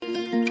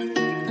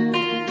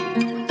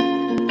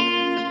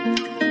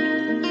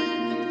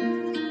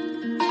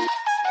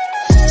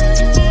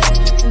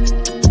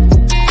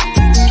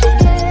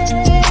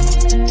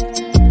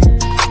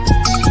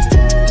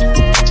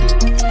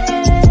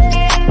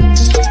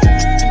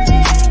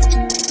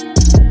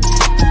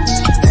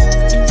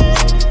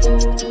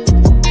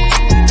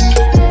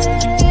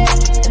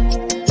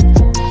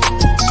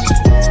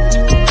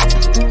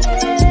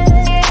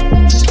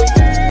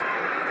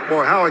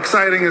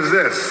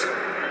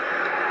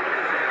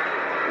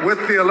with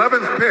the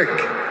 11th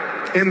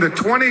pick in the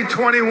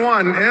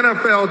 2021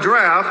 NFL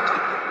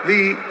Draft,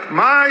 the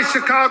My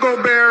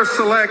Chicago Bears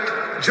select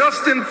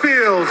Justin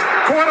Fields,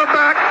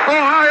 quarterback,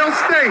 Ohio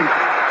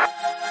State.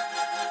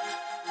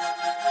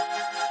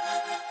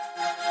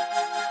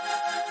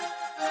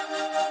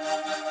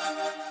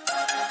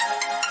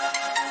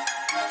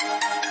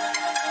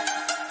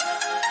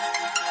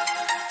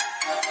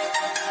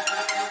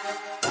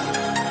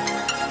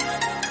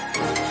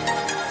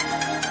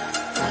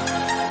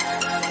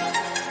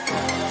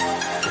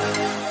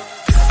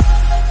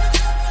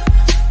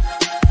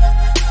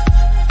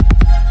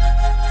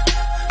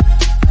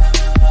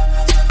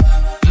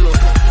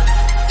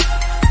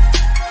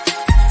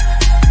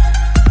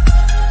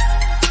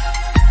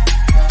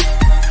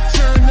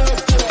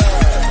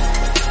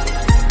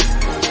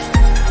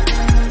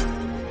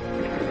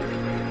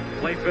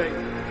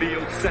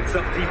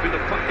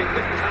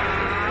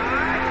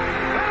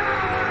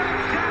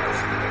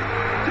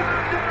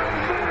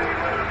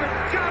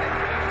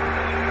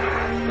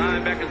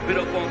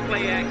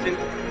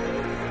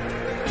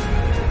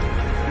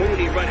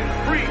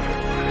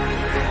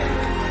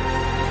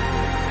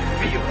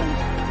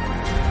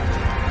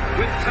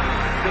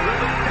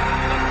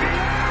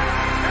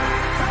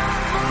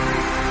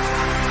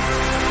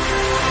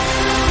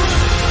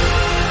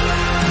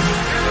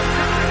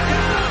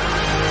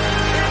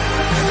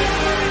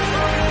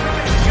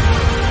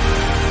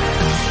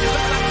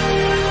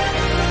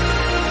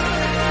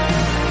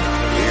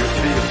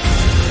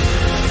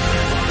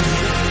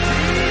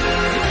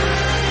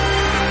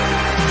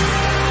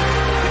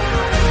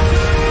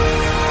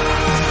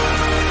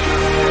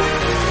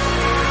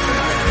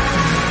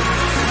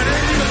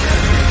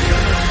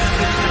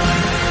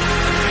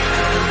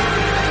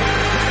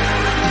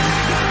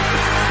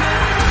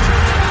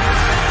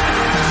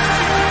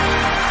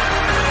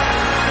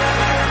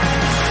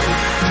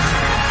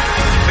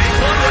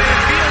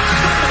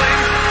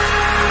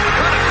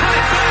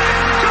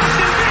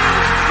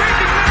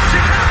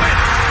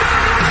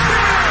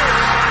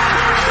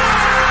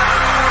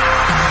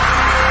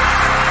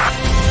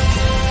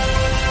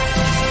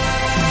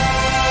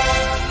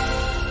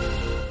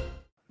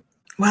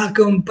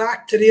 Welcome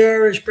back to the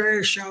Irish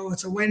Bears Show.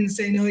 It's a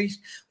Wednesday night,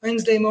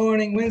 Wednesday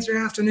morning, Wednesday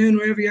afternoon,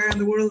 wherever you are in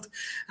the world.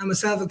 And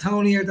myself and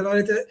Tony are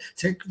delighted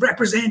to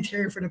represent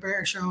here for the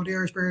Bears Show, the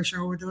Irish Bears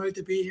Show. We're delighted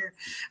to be here.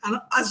 And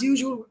as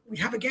usual, we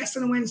have a guest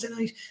on a Wednesday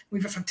night. We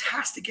have a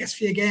fantastic guest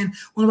for you again.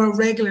 One of our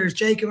regulars,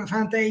 Jacob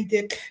Afante,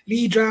 the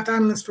lead draft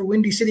analyst for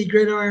Windy City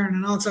Gridiron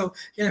and also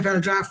the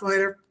NFL draft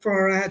writer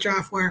for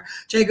DraftWire.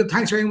 Jacob,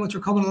 thanks very much for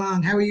coming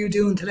along. How are you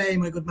doing today,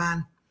 my good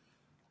man?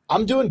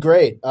 I'm doing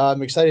great.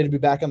 I'm excited to be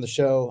back on the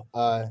show.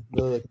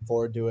 Really looking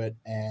forward to it.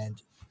 And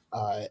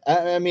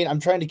I mean, I'm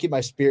trying to keep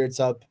my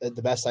spirits up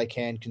the best I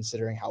can,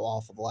 considering how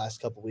awful the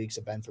last couple of weeks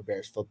have been for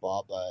Bears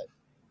football. But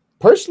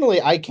personally,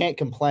 I can't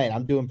complain.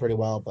 I'm doing pretty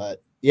well.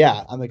 But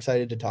yeah, I'm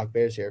excited to talk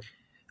Bears here.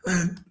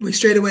 We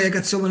straight away, I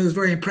got someone who's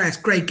very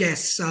impressed. Great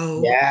guest.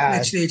 So yeah,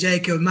 literally,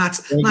 Jacob,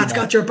 Matt's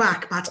got your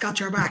back. Matt's got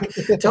your back.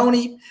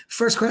 Tony,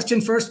 first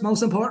question first.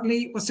 Most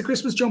importantly, what's the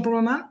Christmas jumper,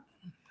 my man?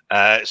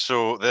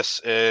 So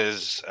this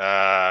is,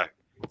 I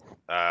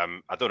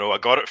don't know, I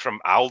got it from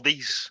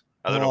Aldi's.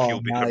 I don't know if you'll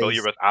be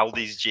familiar with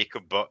Aldi's,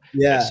 Jacob, but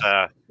it's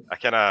a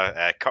kind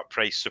of cut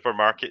price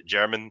supermarket,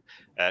 German,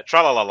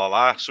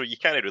 tra-la-la-la-la, so you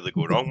can't really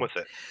go wrong with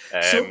it.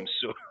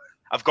 So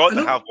I've got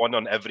to have one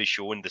on every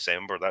show in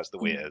December. That's the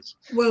way it is.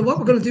 Well, what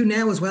we're going to do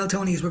now as well,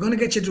 Tony, is we're going to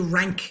get you to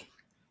rank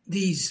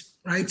these.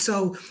 Right,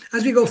 so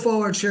as we go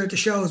forward through the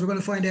shows, we're going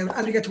to find out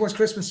as we get towards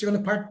Christmas, you're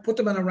going to put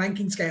them on a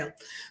ranking scale.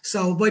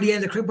 So by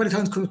the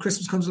time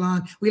Christmas comes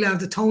along, we'll have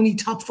the Tony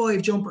top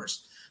 5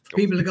 jumpers for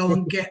people to go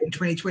and get in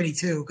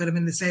 2022. Got them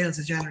in the sales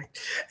in January.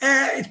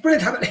 It's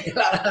brilliant.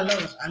 I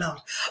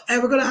love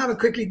it. We're going to have it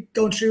quickly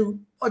going through.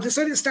 I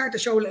decided to start the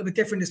show a little bit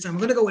different this time. We're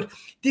going to go with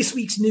this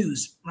week's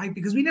news, right?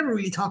 Because we never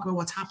really talk about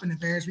what's happened in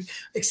Bears. We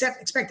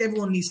expect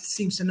everyone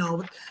seems to know,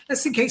 but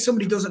just in case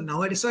somebody doesn't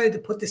know, I decided to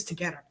put this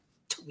together.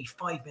 Took me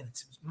 5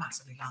 minutes. It was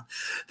massively long.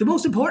 The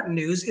most important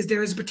news is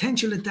there is a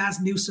potential that Daz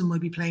Newsome might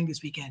be playing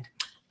this weekend.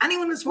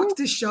 Anyone that's watched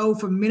this show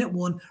from minute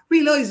one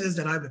realizes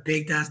that I'm a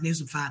big Daz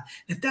Newsome fan.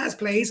 If Daz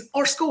plays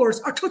or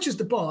scores or touches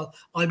the ball,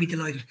 I'll be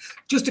delighted.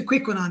 Just a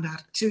quick one on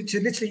that. To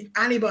literally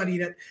anybody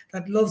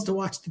that loves to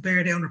watch the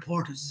Bear Down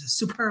Reporters. It's a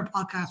superb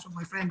podcast with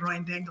my friend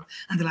Ryan Dangle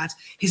and the lads.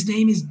 His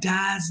name is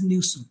Daz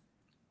Newsome.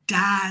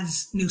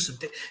 Daz Newsome.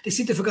 They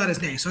seem to forgot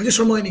his name, so I'm just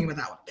reminding him of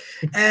that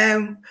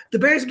one. The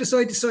Bears have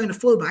decided to sign a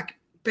fullback,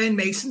 Ben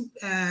Mason,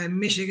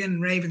 Michigan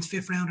Ravens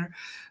 5th rounder.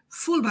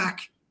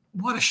 Fullback,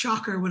 what a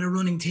shocker with a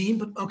running team,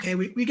 but okay,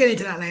 we get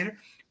into that later.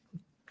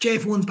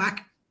 JF1's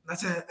back.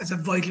 That's a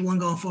vital one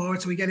going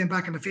forward, so we get him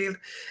back in the field.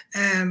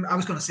 I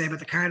was going to say about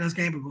the Cardinals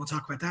game, but we won't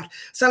talk about that.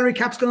 Salary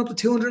cap's gone up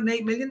to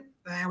 $208 million,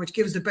 which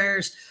gives the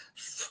Bears,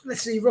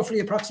 let's see, roughly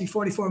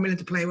approximately $44 million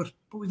to play with.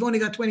 But we've only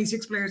got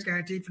 26 players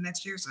guaranteed for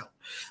next year, so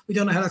we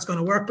don't know how that's going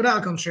to work, but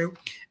that'll come true.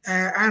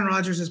 Aaron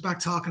Rodgers is back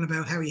talking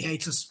about how he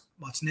hates us.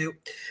 What's new?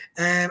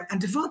 And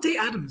Devontae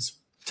Adams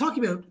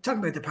talking about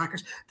the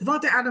Packers,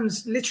 Davante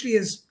Adams literally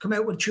has come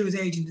out through his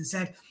agent and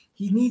said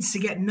he needs to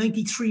get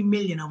 $93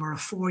 million over a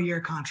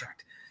 4-year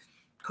contract.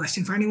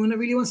 Question for anyone that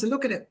really wants to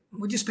look at it: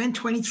 would you spend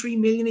 $23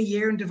 million a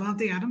year on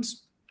Davante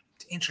Adams?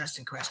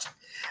 Interesting question.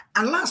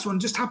 And the last one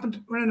just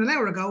happened around an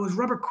hour ago was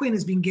Robert Quinn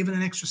has been given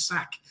an extra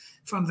sack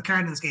from the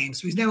Cardinals game.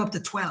 So he's now up to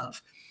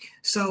 12.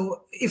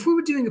 So if we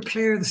were doing a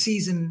player of the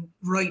season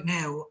right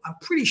now, I'm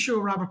pretty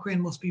sure Robert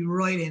Quinn must be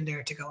right in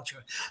there to go through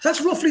it. So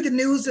that's roughly the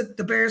news,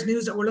 the Bears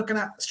news that we're looking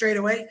at straight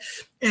away.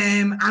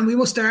 And we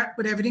will start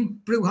with everything.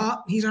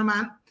 Brewha, he's our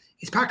man.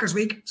 It's Packers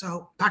week,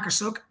 so Packers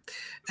suck.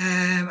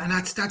 And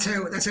that's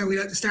how we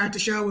like to start the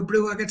show with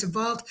Brewha gets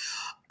involved.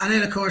 And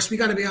then, of course, we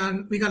got to be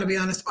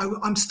honest.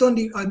 I'm stunned.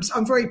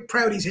 I'm very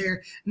proud he's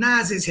here.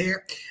 Naz is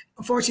here.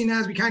 Unfortunately,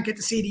 Naz, we can't get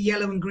to see the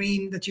yellow and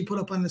green that you put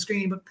up on the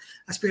screen, but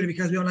that's purely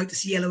because we don't like to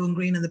see yellow and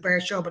green in the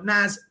Bears show. But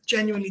Naz,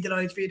 genuinely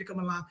delighted for you to come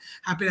along.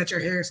 Happy that you're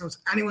here. So it's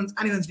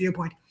anyone's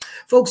viewpoint.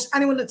 Folks,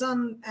 anyone that's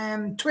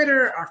on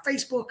Twitter or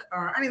Facebook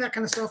or any of that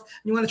kind of stuff, and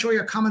you want to throw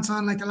your comments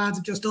on like the lads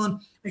have just done,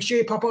 make sure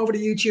you pop over to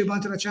YouTube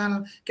onto the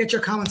channel, get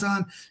your comments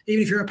on.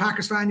 Even if you're a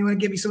Packers fan, you want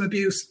to give me some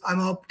abuse, I'm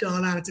up to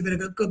all that. It's a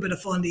good bit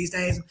of fun these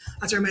days.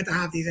 That's what we're meant to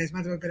have these days,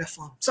 meant to have a bit of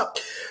fun. So,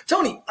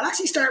 Tony, I'll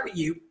actually start with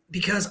you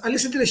because I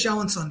listened to the show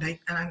on Sunday,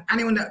 and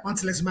anyone that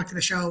wants to listen back to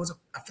the show, it was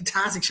a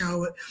fantastic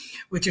show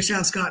with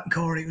yourself, Scott, and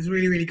Corey. It was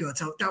really, really good.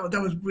 So that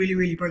was really,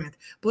 really brilliant.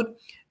 But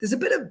there's a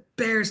bit of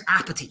Bears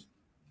apathy,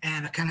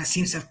 and it kind of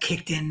seems to have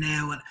kicked in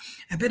now, and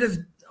a bit of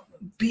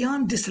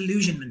beyond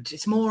disillusionment.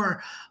 It's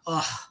more,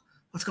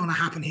 what's going to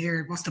happen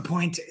here? What's the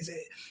point?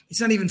 It's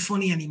not even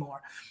funny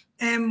anymore.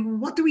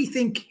 What do we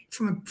think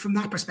from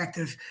that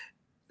perspective?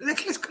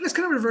 Let's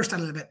kind of reverse that a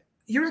little bit.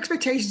 Your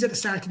expectations at the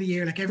start of the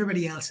year, like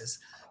everybody else's,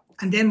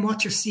 and then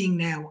what you're seeing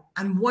now,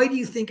 and why do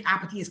you think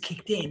apathy has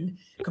kicked in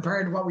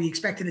compared to what we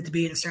expected it to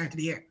be at the start of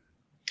the year?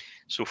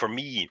 So for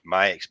me,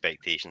 my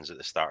expectations at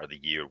the start of the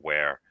year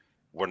were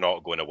we're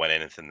not going to win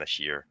anything this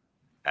year.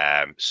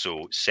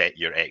 So set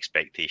your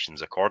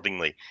expectations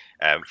accordingly.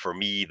 For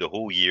me, the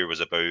whole year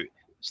was about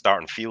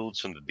starting Fields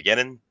from the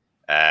beginning,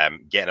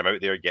 getting him out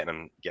there,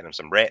 getting him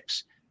some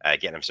reps,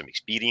 getting him some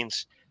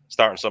experience,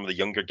 starting some of the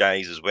younger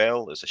guys as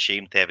well. It's a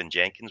shame Tevin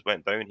Jenkins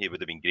went down. He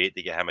would have been great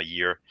to get him a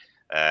year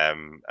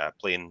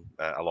playing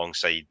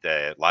alongside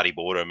Larry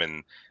Borum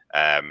and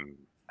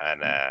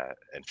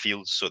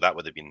Fields, so that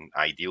would have been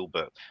ideal.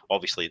 But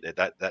obviously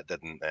that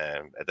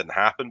didn't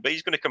happen. But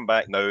he's going to come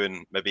back now,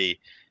 and maybe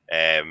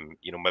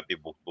maybe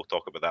we'll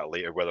talk about that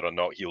later, whether or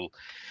not he'll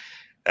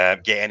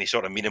get any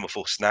sort of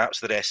meaningful snaps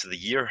the rest of the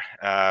year.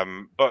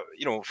 But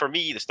for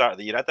me, the start of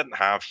the year, I didn't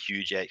have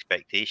huge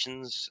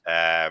expectations.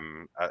 I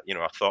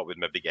thought we'd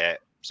maybe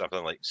get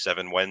something like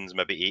 7 wins,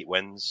 maybe 8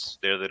 wins,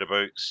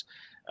 thereabouts.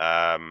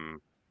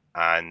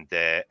 And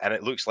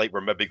it looks like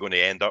we're maybe going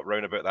to end up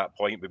round about that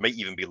point. We might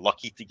even be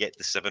lucky to get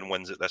to 7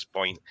 wins at this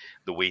point,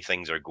 the way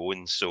things are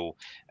going. So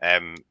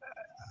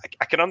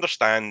I can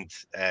understand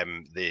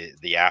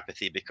the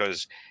apathy,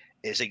 because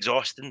it's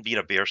exhausting being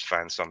a Bears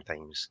fan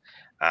sometimes.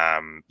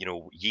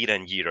 Year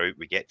in, year out,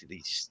 we get to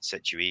these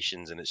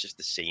situations and it's just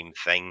the same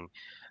thing.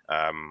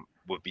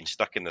 We've been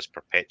stuck in this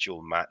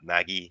perpetual Matt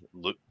Nagy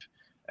loop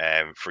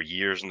for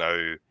years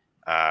now.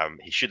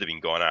 He should have been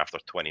gone after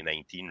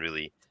 2019,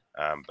 really.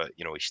 But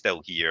he's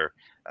still here.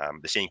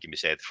 The same can be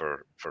said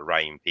for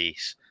Ryan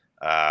Pace.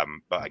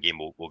 But again,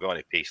 we'll go on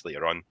to Pace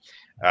later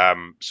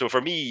on. So for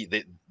me,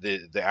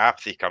 the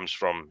apathy comes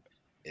from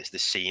it's the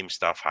same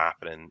stuff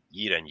happening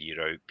year in,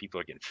 year out. People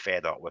are getting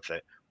fed up with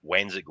it.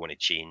 When's it going to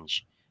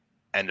change?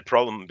 And the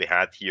problem we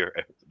had here,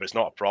 but it's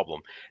not a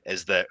problem,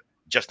 is that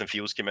Justin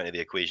Fields came into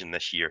the equation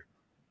this year,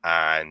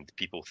 and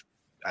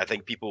I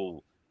think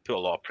people put a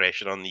lot of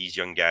pressure on these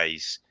young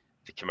guys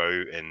to come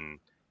out and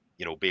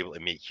be able to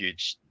make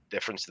huge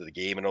difference to the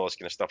game and all this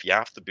kind of stuff. You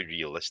have to be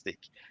realistic.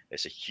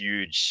 It's a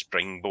huge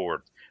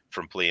springboard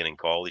from playing in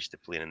college to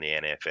playing in the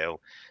NFL.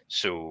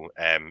 So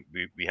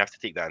we have to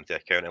take that into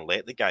account and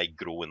let the guy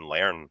grow and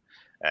learn.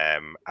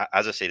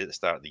 As I said at the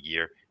start of the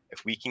year,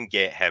 if we can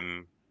get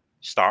him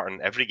starting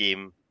every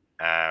game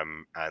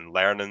and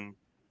learning,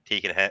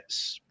 taking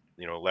hits,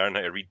 learn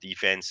how to read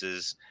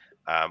defenses,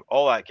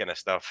 all that kind of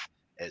stuff,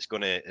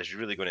 it's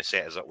really going to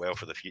set us up well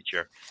for the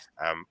future.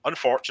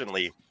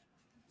 Unfortunately,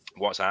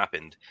 what's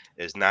happened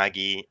is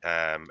Nagy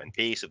and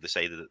Pace have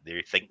decided that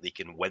they think they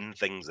can win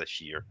things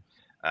this year,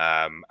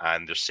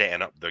 and they're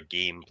setting up their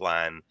game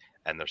plan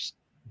and they're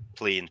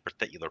playing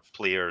particular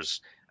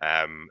players,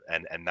 and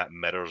that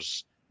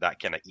mirrors that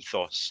kind of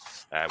ethos,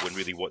 when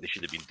really what they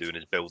should have been doing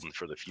is building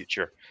for the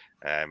future.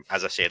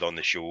 As I said on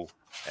the show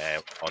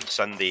on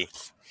Sunday,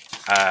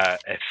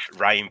 if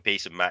Ryan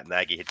Pace and Matt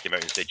Nagy had come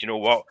out and said, you know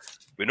what,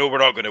 we know we're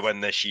not going to win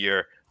this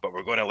year, but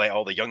we're going to let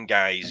all the young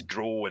guys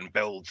grow and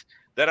build,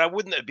 then I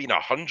wouldn't have been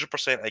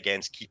 100%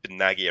 against keeping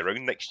Nagy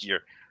around next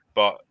year.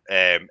 But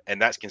and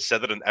that's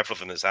considering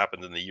everything that's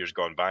happened in the years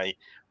gone by.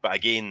 But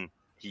again,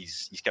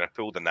 he's kind of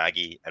pulled a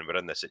Nagy, and we're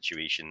in this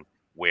situation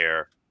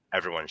where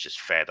everyone's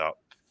just fed up.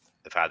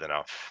 They've had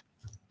enough.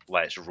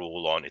 Let's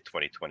roll on to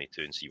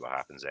 2022 and see what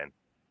happens then.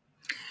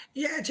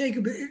 Yeah,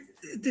 Jacob,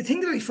 the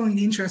thing that I find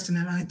interesting,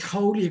 and I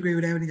totally agree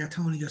with everything that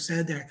Tony just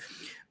said there,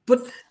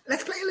 but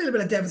let's play a little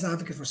bit of devil's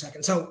advocate for a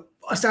second. So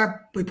I'll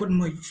start by putting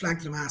my flag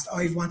to the mast.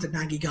 I've wanted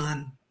Nagy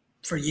gone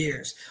for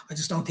years. I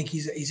just don't think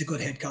he's a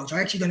good head coach. I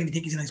actually don't even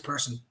think he's a nice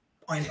person.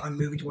 I'm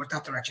moving towards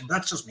that direction.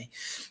 That's just me.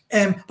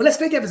 But let's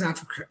play devil's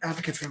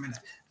advocate for a minute.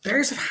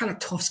 Bears have had a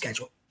tough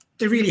schedule.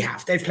 They really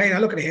have. They've played, I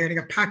look at it here, they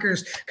got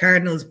Packers,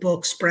 Cardinals,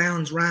 Bucks,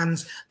 Browns,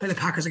 Rams, play the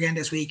Packers again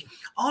this week.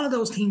 All of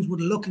those teams would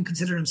look and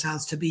consider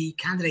themselves to be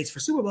candidates for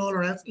Super Bowl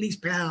or at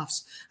least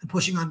playoffs and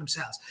pushing on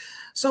themselves.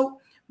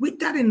 So with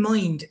that in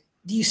mind,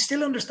 do you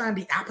still understand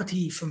the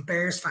apathy from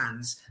Bears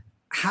fans,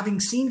 having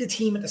seen the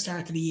team at the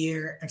start of the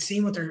year and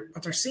seeing what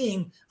they're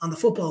seeing on the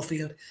football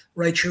field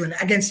right through and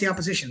against the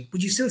opposition?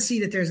 Would you still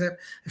see that there's a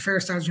fair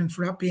argument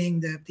for that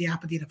being the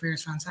apathy that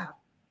Bears fans have?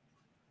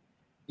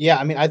 Yeah,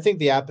 I mean, I think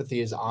the apathy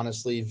is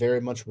honestly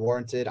very much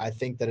warranted. I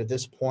think that at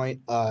this point,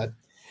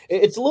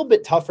 it's a little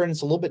bit tougher and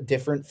it's a little bit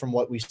different from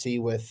what we see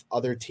with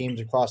other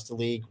teams across the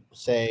league.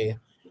 Say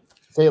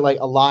like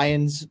a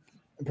Lions,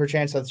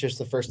 perchance. That's just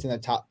the first thing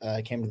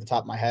that came to the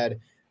top of my head.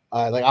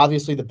 Like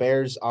obviously the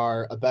Bears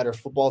are a better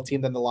football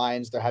team than the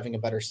Lions. They're having a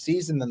better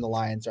season than the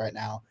Lions right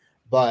now.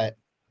 But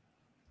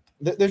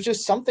there's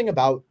just something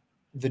about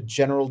the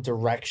general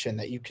direction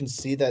that you can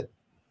see that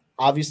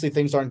obviously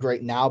things aren't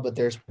great now, but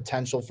there's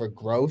potential for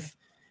growth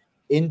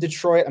in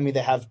Detroit. I mean, they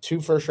have 2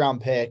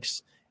 first-round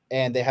picks,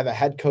 and they have a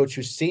head coach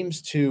who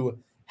seems to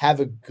have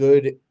a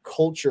good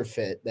culture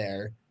fit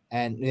there.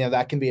 And,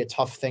 that can be a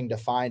tough thing to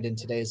find in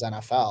today's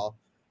NFL.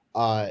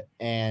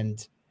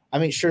 And, I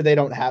mean, sure, they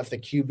don't have the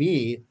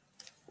QB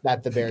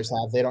that the Bears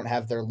have. They don't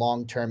have their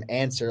long-term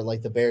answer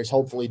like the Bears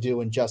hopefully do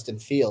in Justin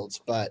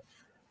Fields. But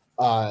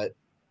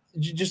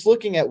just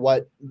looking at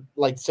what,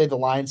 like, say the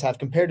Lions have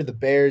compared to the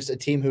Bears, a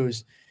team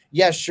who's,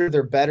 yeah, sure,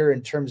 they're better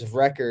in terms of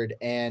record,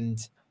 and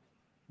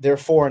they're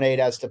 4-8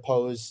 as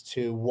opposed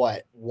to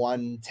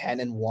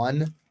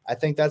 1-10-1. I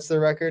think that's their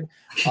record.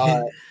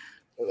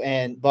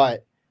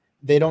 But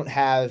they don't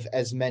have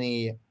as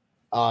many.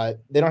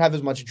 They don't have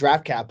as much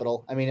draft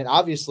capital. I mean, and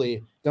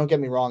obviously, don't get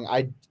me wrong.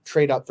 I'd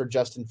trade up for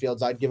Justin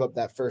Fields. I'd give up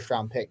that first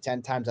round pick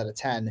 10 times out of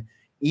 10,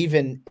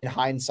 even in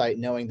hindsight,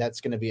 knowing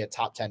that's going to be a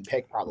top 10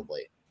 pick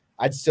probably.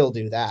 I'd still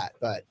do that,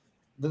 but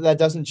that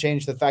doesn't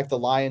change the fact the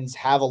Lions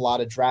have a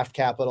lot of draft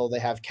capital. They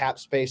have cap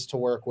space to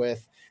work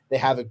with. They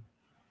have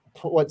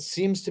what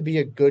seems to be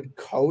a good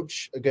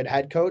coach, a good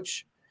head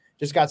coach.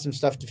 Just got some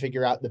stuff to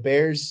figure out. The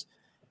Bears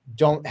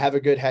don't have a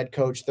good head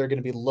coach. They're going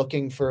to be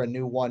looking for a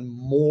new one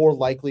more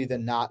likely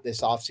than not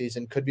this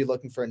offseason. Could be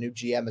looking for a new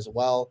GM as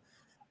well.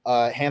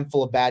 A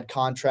handful of bad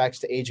contracts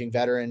to aging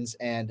veterans.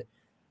 And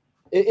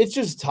it's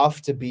just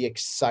tough to be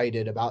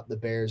excited about the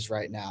Bears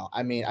right now.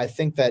 I mean, I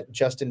think that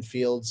Justin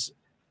Fields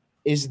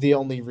is the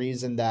only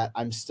reason that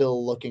I'm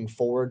still looking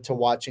forward to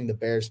watching the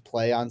Bears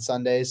play on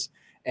Sundays.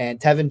 And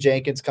Tevin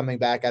Jenkins coming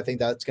back, I think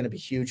that's going to be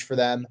huge for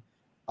them.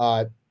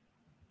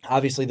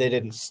 Obviously, they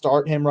didn't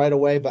start him right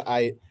away, but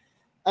I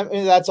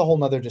mean, that's a whole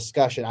nother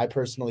discussion. I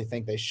personally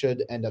think they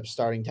should end up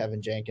starting Tevin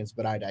Jenkins,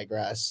 but I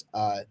digress.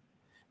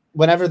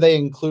 Whenever they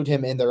include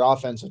him in their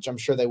offense, which I'm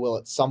sure they will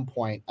at some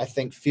point, I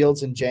think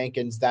Fields and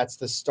Jenkins, that's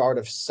the start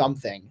of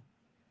something.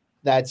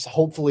 That's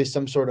hopefully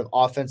some sort of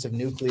offensive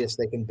nucleus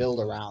they can build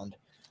around.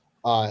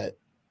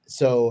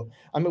 So,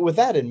 I mean, with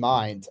that in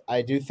mind,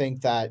 I do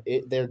think that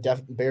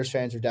Bears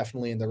fans are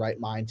definitely in the right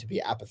mind to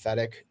be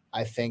apathetic.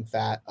 I think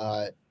that,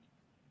 I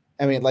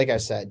mean, like I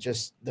said,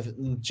 just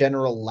the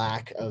general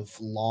lack of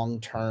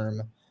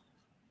long-term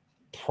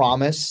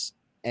promise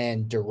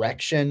and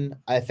direction,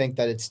 I think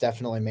that it's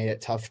definitely made it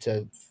tough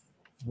to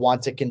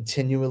want to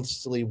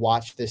continuously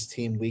watch this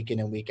team week in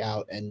and week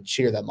out and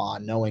cheer them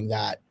on, knowing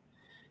that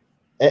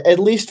at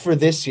least for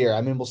this year, I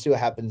mean, we'll see what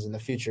happens in the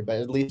future,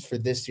 but at least for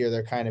this year,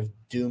 they're kind of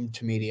doomed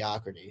to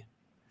mediocrity.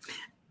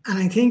 And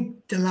I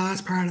think the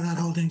last part of that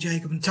whole thing,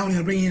 Jacob, and Tony,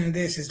 I'll bring you into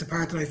this, is the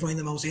part that I find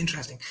the most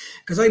interesting.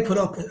 Because I put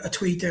up a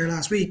tweet there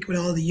last week with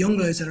all the young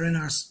guys that are in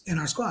our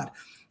squad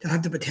that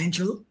have the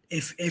potential,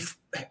 if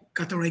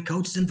got the right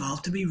coaches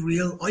involved, to be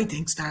real, I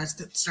think,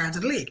 stars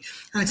of the league.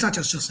 And it's not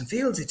just Justin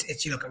Fields.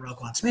 It's you look at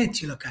Roquan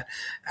Smith, you look at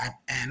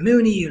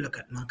Mooney, you look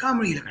at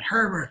Montgomery, you look at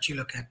Herbert, you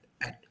look at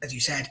as you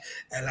said,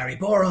 Larry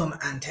Borum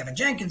and Tevin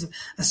Jenkins.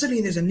 And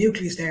suddenly there's a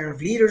nucleus there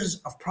of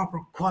leaders, of proper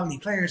quality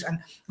players. And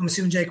I'm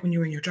assuming, Jake, when you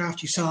were in your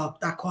draft, you saw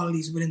that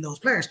qualities within those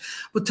players.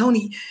 But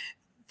Tony,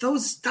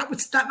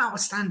 that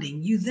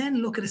notwithstanding, you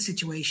then look at a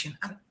situation,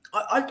 and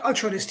I'll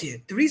throw this to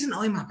you. The reason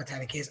I'm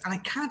apathetic is, and I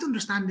can't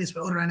understand this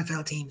with other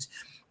NFL teams,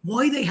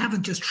 why they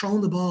haven't just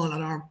thrown the ball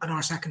at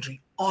our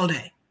secondary all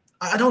day.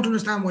 I don't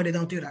understand why they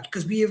don't do that,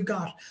 because we have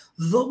got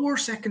the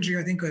worst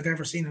secondary I think I've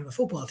ever seen in a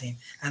football team.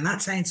 And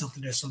that's saying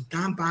something. There's some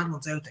damn bad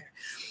ones out there.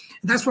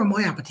 And that's where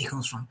my apathy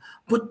comes from.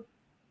 But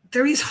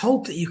there is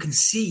hope that you can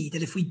see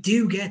that if we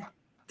do get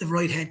the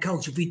right head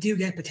coach, if we do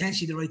get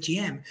potentially the right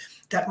GM,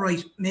 that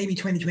right, maybe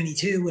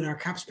 2022 with our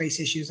cap space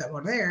issues that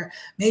were there,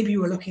 maybe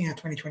we're looking at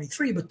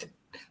 2023, but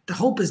the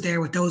hope is there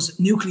with those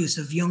nucleus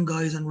of young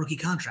guys on rookie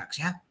contracts,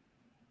 yeah?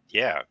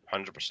 Yeah,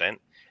 100%.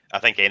 I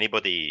think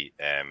anybody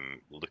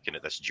looking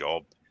at this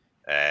job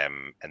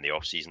in the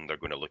off season, they're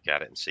going to look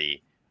at it and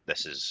say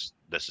this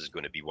is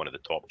going to be one of the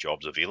top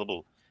jobs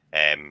available.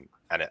 And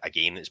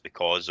again, it's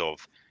because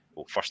of,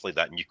 well, firstly,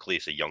 that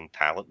nucleus of young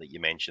talent that you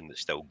mentioned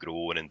that's still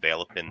growing and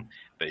developing,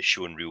 but is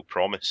showing real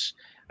promise.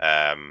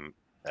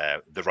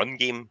 The run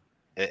game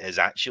is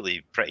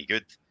actually pretty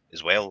good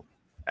as well,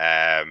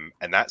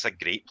 and that's a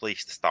great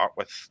place to start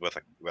with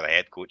a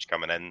head coach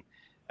coming in.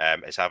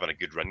 Is having a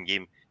good run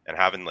game, and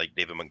having like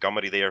David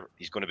Montgomery there.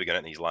 He's going to be going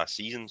in his last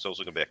season. It's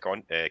also going to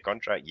be a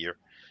contract year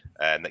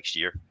next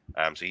year,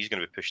 so he's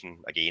going to be pushing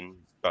again.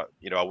 But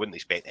I wouldn't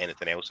expect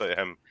anything else out of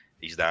him.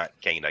 He's that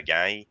kind of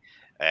guy.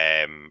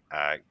 And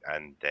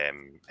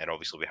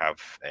obviously we have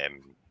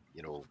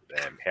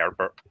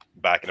Herbert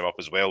backing him up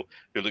as well,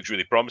 who looks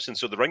really promising.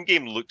 So the run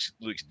game looks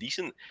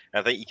decent.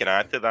 And I think you can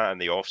add to that in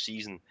the off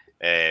season,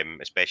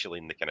 especially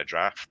in the kind of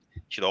draft.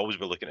 You should always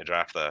be looking to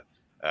draft a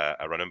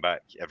running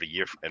back every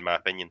year, in my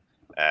opinion.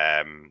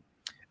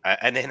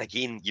 And then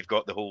again, you've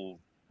got the whole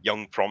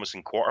young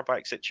promising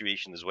quarterback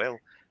situation as well.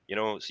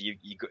 So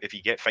if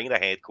you find a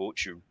head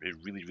coach who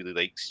really, really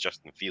likes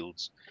Justin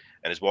Fields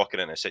and is walking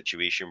in a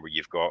situation where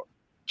you've got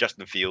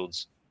Justin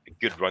Fields, a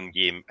good run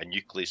game, a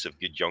nucleus of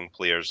good young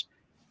players,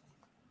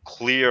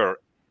 clear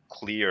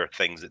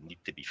things that need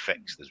to be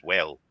fixed as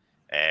well.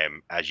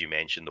 As you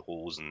mentioned, the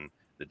holes in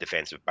the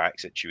defensive back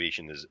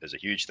situation is a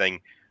huge thing.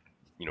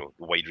 The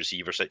wide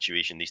receiver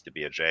situation needs to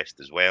be addressed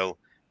as well.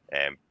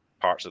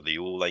 Parts of the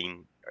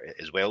O-line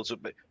as well. So,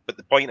 but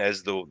the point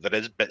is, though, there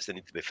is bits that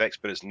need to be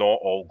fixed, but it's not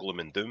all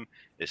gloom and doom.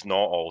 It's not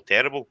all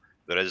terrible.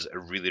 There is a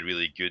really,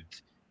 really good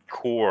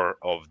core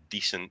of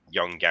decent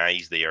young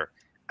guys there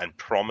and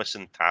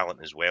promising talent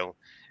as well.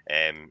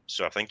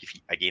 So I think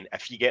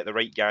if you get the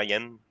right guy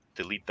in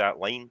to lead that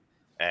line,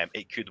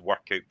 it could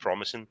work out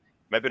promising.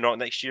 Maybe not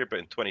next year, but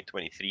in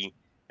 2023,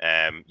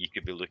 you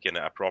could be looking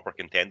at a proper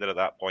contender at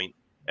that point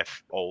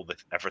if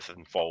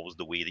everything falls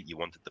the way that you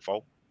want it to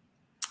fall.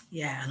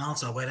 Yeah, and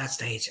also by that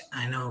stage,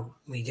 I know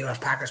we do have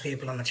Packers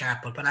people on the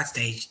chat, but by that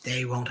stage,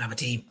 they won't have a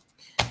team.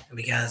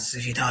 Because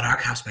if you thought our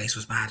cap space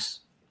was bad,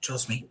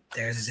 trust me,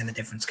 theirs is in a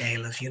different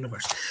scale of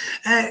universe.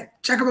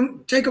 Jacob,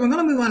 I'm going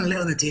to move on a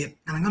little bit to you,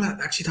 and I'm going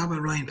to actually talk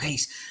about Ryan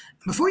Pace.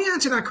 Before you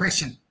answer that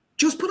question,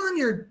 just put on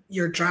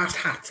your draft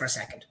hat for a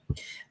second,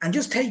 and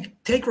just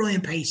take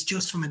Ryan Pace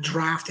just from a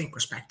drafting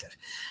perspective.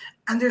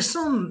 And there's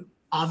some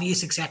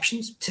obvious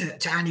exceptions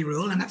to Andy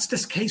Rule, and that's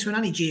the case with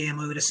any GM,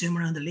 I would assume,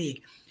 around the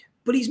league.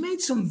 But he's made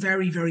some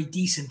very, very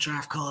decent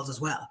draft calls as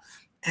well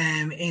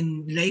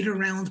in later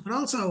rounds. But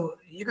also,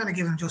 you got to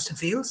give him Justin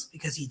Fields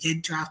because he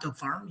did draft up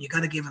for him. You got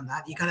to give him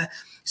that. You got to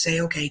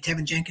say, okay,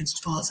 Tevin Jenkins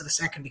falls to the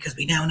second because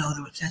we now know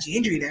there was potentially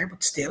injury there.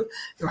 But still,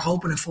 you're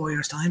hoping in 4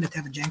 years' time that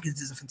Tevin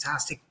Jenkins is a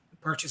fantastic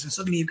purchase. And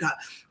suddenly you've got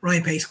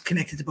Ryan Pace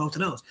connected to both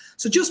of those.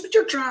 So just with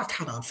your draft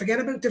hat on,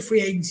 forget about the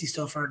free agency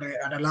stuff or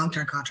the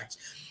long-term contracts.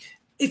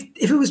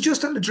 If it was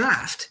just on the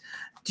draft,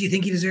 do you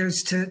think he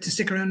deserves to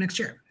stick around next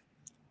year?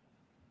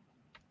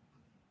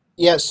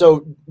 Yeah,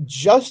 so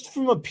just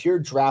from a pure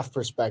draft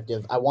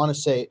perspective, I want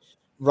to say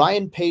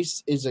Ryan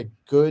Pace is a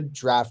good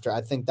drafter. I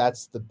think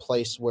that's the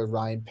place where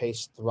Ryan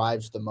Pace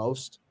thrives the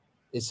most,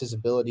 is his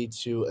ability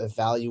to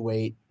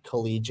evaluate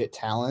collegiate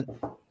talent.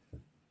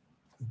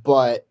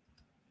 But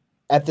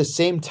at the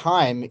same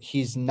time,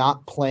 he's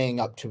not playing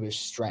up to his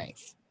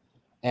strength.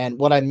 And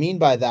what I mean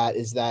by that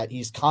is that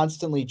he's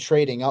constantly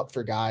trading up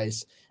for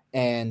guys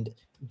and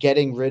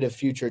getting rid of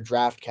future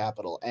draft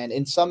capital. And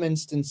in some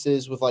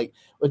instances with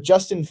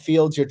Justin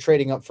Fields, you're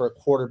trading up for a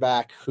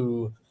quarterback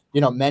who,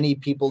 many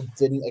people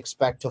didn't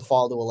expect to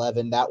fall to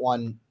 11. That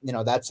one,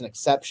 that's an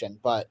exception.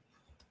 But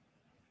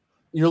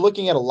you're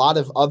looking at a lot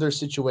of other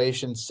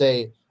situations,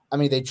 they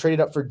traded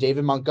up for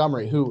David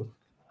Montgomery, who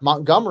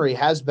Montgomery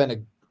has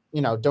been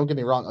don't get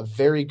me wrong, a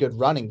very good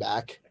running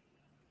back.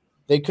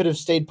 They could have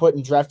stayed put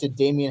and drafted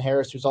Damian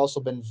Harris, who's also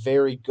been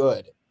very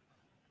good.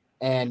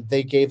 And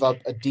they gave up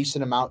a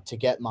decent amount to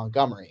get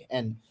Montgomery.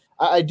 And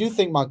I do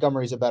think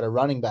Montgomery's a better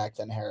running back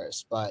than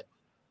Harris. But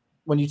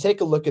when you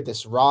take a look at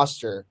this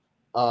roster,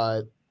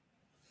 the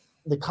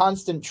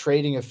constant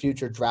trading of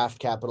future draft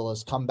capital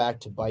has come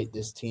back to bite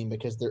this team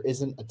because there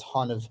isn't a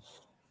ton of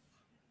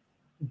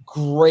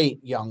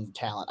great young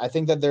talent. I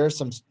think that there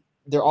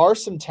are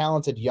some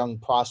talented young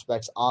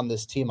prospects on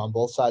this team on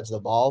both sides of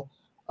the ball,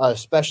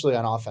 especially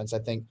on offense. I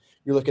think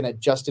you're looking at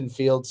Justin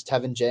Fields,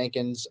 Tevin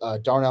Jenkins,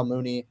 Darnell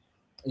Mooney.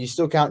 You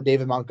still count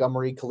David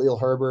Montgomery, Khalil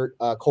Herbert,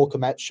 Cole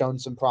Kmet's shown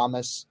some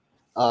promise.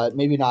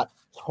 Maybe not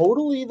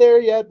totally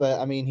there yet,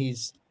 but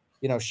he's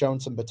shown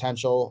some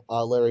potential.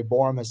 Larry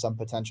Borom has some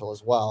potential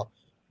as well.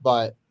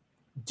 But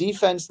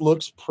defense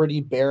looks pretty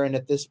barren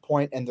at this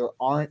point, and there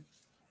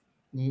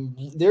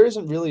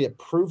isn't really a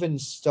proven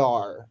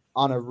star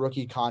on a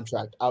rookie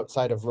contract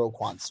outside of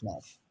Roquan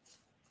Smith.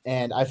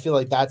 And I feel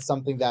like that's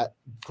something that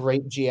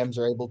great GMs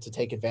are able to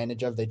take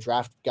advantage of. They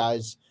draft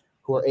guys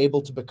who are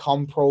able to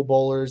become Pro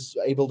Bowlers,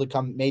 able to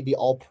become maybe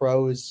all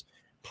pros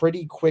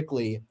pretty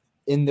quickly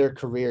in their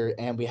career.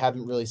 And we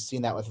haven't really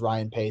seen that with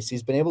Ryan Pace.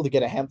 He's been able to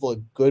get a handful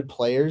of good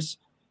players,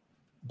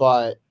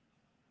 but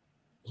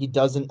he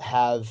doesn't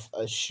have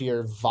a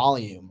sheer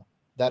volume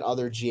that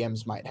other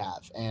GMs might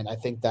have. And I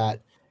think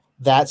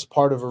that's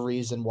part of a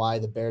reason why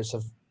the Bears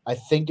have, I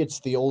think it's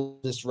the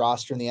oldest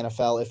roster in the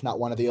NFL, if not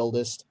one of the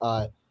oldest.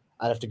 I'd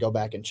have to go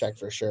back and check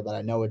for sure, but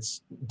I know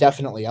it's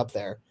definitely up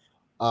there.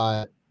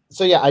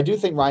 So yeah, I do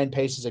think Ryan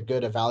Pace is a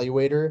good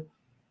evaluator,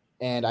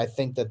 and I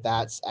think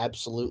that's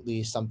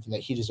absolutely something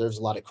that he deserves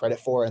a lot of credit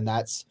for. And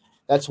that's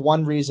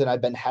one reason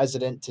I've been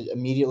hesitant to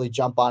immediately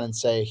jump on and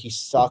say he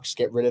sucks,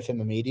 get rid of him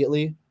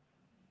immediately.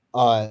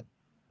 But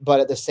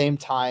at the same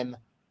time,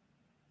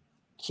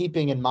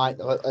 keeping in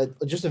mind,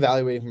 just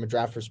evaluating from a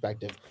draft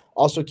perspective,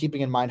 also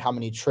keeping in mind how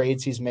many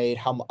trades he's made,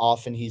 how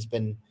often he's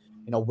been,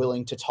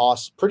 willing to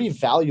toss pretty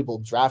valuable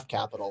draft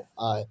capital.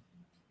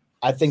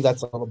 I think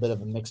that's a little bit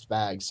of a mixed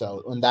bag.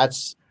 So when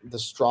that's the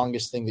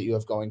strongest thing that you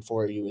have going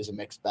for you is a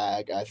mixed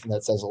bag, I think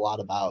that says a lot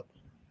about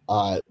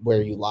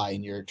where you lie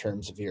in your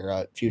terms of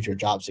your future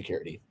job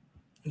security.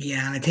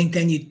 Yeah, and I think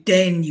then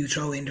you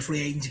throw in the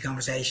free agency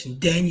conversation,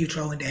 then you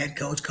throw in the head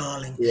coach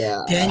calling,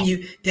 then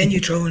you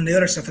throw in the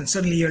other stuff, and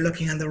suddenly you're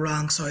looking on the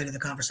wrong side of the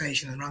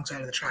conversation and the wrong side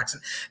of the tracks,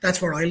 and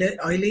that's where I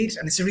lead,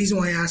 and it's the reason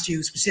why I asked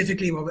you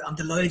specifically. Well, I'm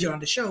delighted you're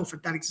on the show for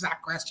that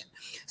exact question,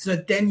 so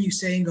that then you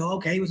say and go,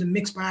 okay, it was a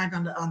mixed bag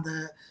on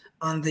the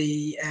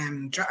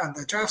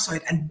draft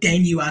side, and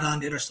then you add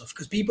on the other stuff,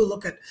 because people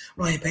look at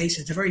Ryan Pace,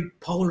 it's a very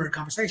polar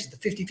conversation, the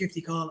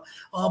 50-50 call.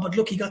 Oh, but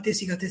look, he got this,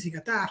 he got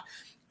that.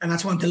 And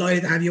that's why I'm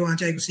delighted to have you on,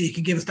 Jacob, so you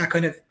can give us that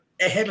kind of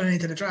a headline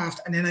into the draft,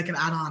 and then I can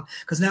add on,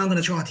 because now I'm going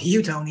to throw on to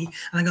you, Tony,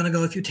 and I'm going to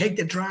go, if you take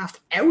the draft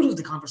out of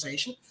the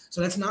conversation,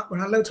 so we're not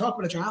allowed to talk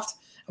about the draft,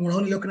 and we're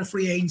only looking at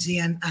free agency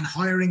and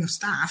hiring of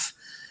staff,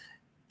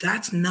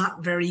 that's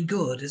not very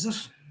good, is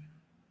it?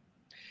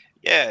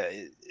 Yeah,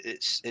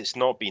 it's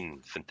not been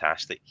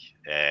fantastic.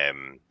 There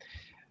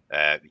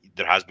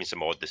has been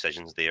some odd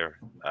decisions there.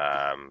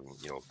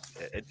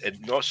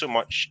 Not so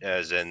much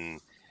as in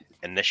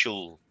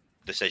initial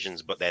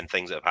decisions, but then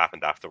things that have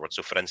happened afterwards.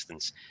 So, for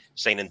instance,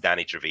 signing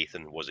Danny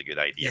Trevathan was a good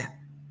idea,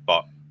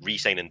 but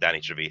re-signing Danny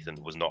Trevathan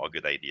was not a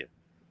good idea.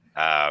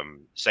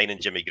 Signing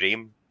Jimmy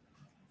Graham,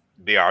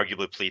 they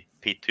arguably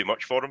paid too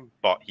much for him,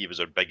 but he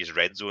was our biggest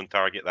red zone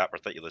target that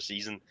particular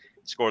season.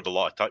 Scored a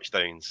lot of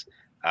touchdowns,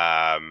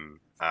 and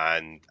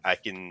I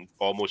can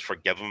almost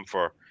forgive him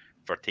for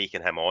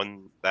taking him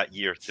on that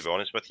year, to be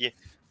honest with you,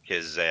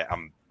 because I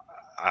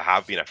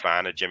have been a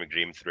fan of Jimmy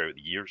Graham throughout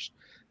the years.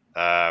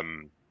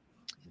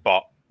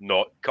 But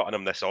not cutting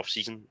him this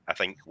offseason, I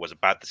think, was a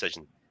bad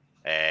decision,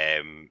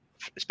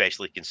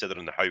 especially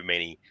considering how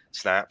many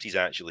snaps he's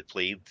actually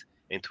played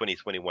in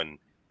 2021.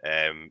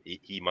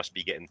 He must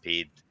be getting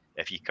paid.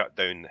 If you cut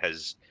down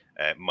his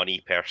money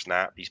per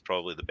snap, he's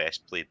probably the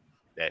best paid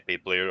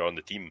player on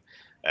the team,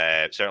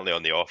 certainly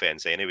on the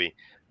offense anyway.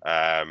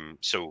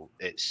 So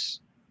it's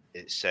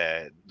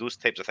those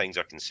types of things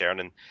are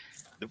concerning.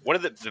 One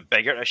of the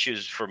bigger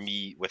issues for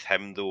me with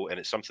him, though, and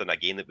it's something,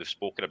 again, that we've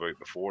spoken about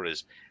before,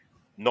 is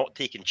not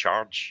taking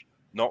charge,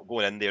 not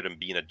going in there and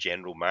being a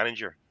general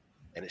manager.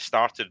 And it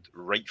started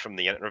right from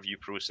the interview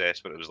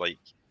process, where it was like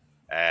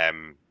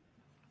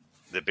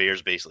the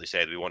Bears basically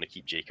said, we want to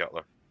keep Jay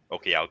Cutler.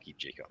 Okay, I'll keep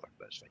Jay Cutler.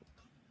 That's fine.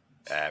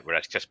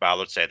 Whereas Chris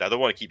Ballard said, I don't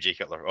want to keep Jay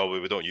Cutler. Oh,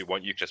 we don't. You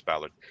want you, Chris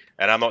Ballard.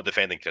 And I'm not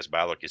defending Chris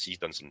Ballard, because he's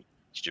done some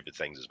stupid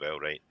things as well,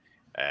 right?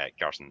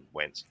 Carson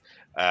Wentz.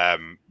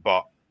 And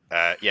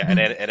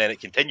then it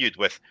continued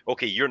with,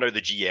 okay, you're now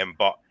the GM,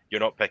 but you're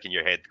not picking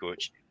your head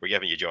coach. We're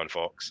giving you John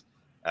Fox.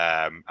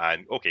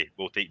 And okay,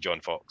 we'll take John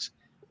Fox,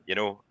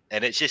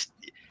 and it's just,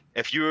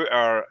 if you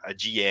are a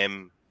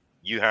GM,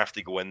 you have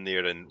to go in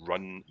there and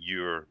run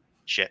your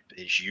ship.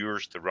 It's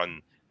yours to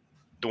run.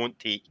 Don't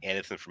take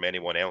anything from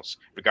anyone else,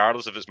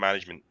 regardless of its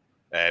management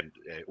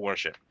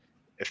ownership.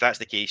 If that's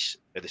the case,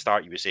 at the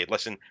start, you would say,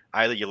 listen,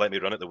 either you let me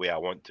run it the way I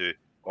want to,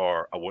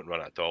 or I won't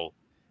run it at all.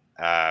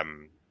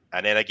 And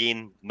then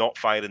again, not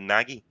firing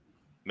Nagy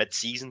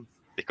mid-season,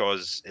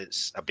 because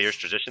it's a Bears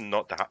tradition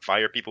not to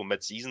fire people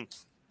mid-season.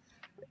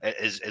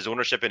 His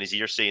ownership in his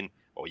ear saying,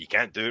 oh, you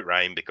can't do it,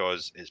 Ryan,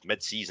 because it's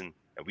mid-season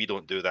and we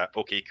don't do that.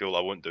 Okay, cool, I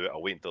won't do it.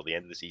 I'll wait until the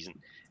end of the season.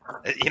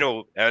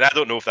 And I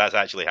don't know if that's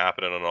actually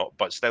happening or not,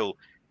 but still,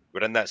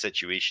 we're in that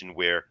situation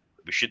where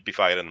we should be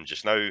firing him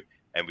just now,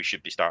 and we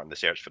should be starting the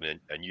search for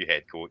a new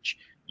head coach,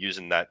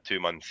 using that 2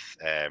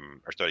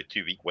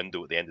 week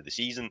window at the end of the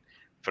season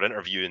for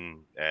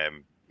interviewing,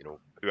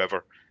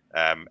 whoever,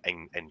 and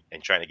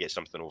trying to get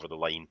something over the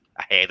line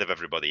ahead of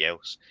everybody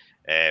else.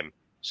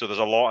 So there's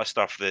a lot of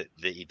stuff that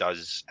he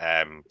does.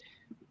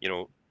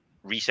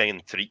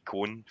 Re-signing Tariq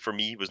Cohen for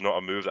me was not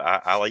a move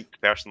that I liked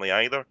personally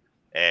either.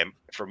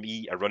 For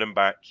me, a running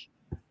back,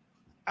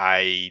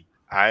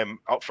 I'm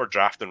up for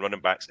drafting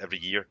running backs every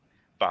year,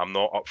 but I'm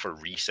not up for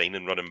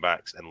re-signing running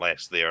backs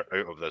unless they're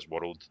out of this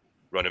world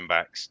running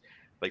backs.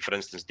 Like, for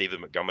instance,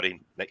 David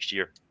Montgomery next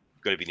year,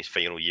 going to be in his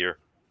final year.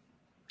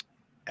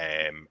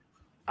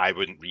 I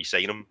wouldn't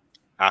re-sign him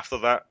after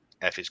that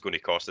if it's going to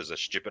cost us a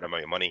stupid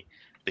amount of money,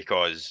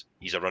 because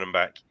he's a running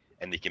back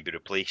and they can be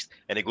replaced.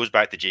 And it goes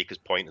back to Jacob's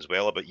point as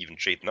well about even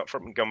trading up for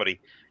Montgomery.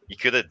 You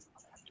could have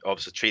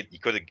obviously trade. You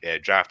could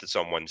have drafted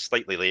someone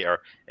slightly later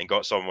and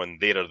got someone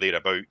there or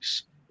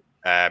thereabouts,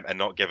 and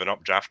not given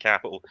up draft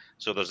capital.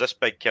 So there's this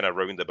big kind of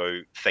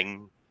roundabout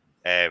thing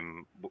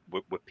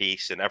with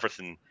pace, and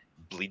everything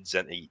bleeds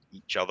into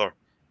each other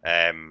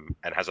and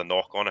has a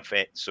knock-on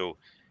effect. So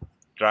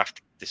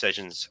draft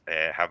decisions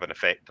have an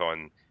effect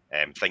on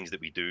things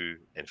that we do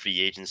in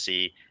free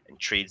agency and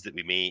trades that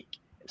we make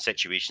and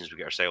situations we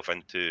get ourselves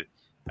into.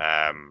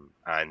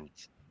 And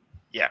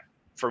yeah,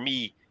 for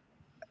me,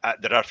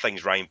 there are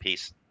things Ryan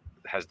Pace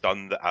has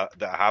done that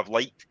I have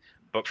liked,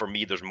 but for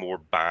me, there's more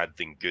bad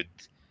than good.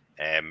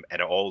 And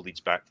it all leads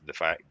back to the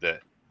fact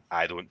that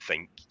I don't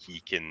think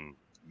he can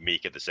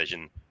make a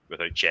decision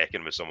without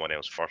checking with someone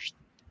else first.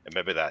 And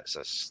maybe that's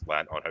a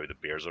slant on how the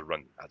Bears are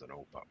run. I don't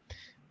know, but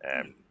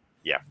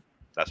yeah,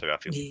 that's how I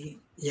feel.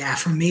 Yeah,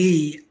 for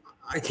me,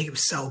 I think it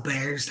was so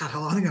Bears. I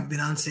think I've been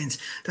on since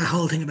that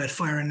whole thing about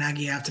firing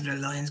Nagy after the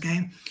Lions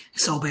game.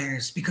 So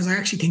Bears, because I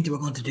actually think they were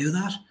going to do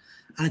that,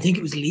 and I think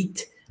it was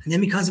leaked. And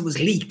then because it was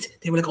leaked,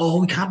 they were like, "Oh,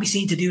 we can't be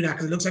seen to do that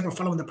because it looks like we're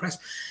following the press."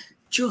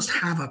 Just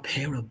have a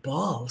pair of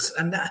balls,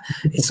 and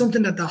it's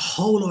something that the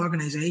whole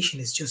organization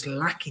is just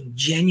lacking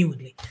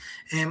genuinely.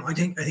 I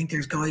think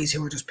there's guys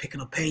who are just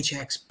picking up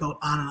paychecks both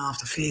on and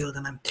off the field,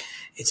 and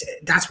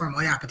that's where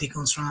my apathy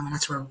comes from, and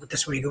that's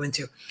where you go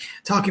into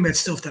talking about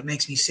stuff that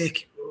makes me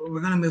sick.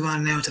 We're going to move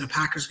on now to the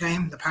Packers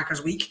game, the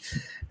Packers week.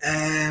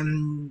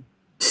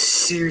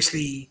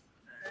 Seriously,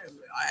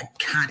 I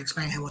can't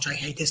explain how much I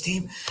hate this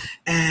team,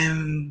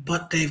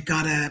 but they've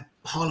got a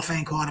Hall of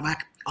Fame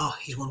quarterback. Oh,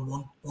 he's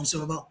won one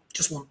Super Bowl.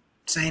 Just one.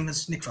 Same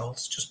as Nick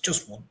Foles.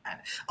 Just one. And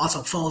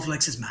also, Foles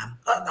likes his mom.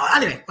 No,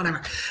 anyway,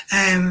 whatever.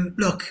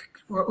 Look,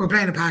 we're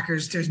playing the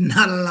Packers. There's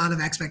not a lot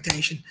of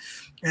expectation.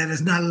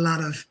 There's not a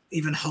lot of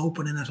even hope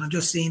in it. I'm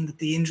just seeing that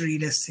the injury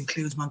list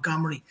includes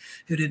Montgomery,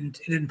 who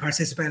didn't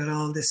participate at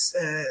all the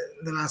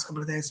last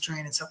couple of days of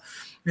training. So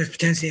there's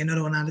potentially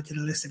another one added to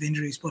the list of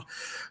injuries. But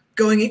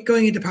going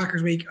into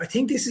Packers week, I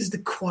think this is the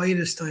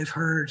quietest I've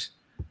heard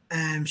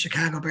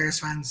Chicago Bears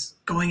fans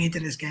going into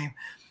this game.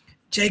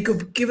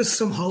 Jacob, give us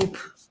some hope.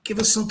 Give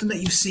us something that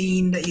you've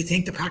seen that you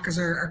think the Packers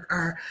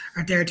are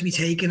there to be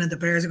taken, and the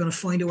Bears are going to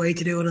find a way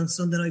to do it on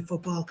Sunday Night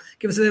Football.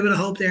 Give us a little bit of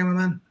hope there, my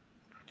man.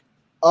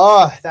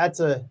 Oh, that's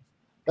a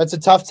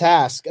tough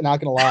task. I'm not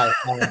gonna lie.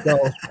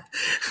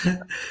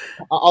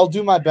 I'll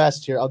do my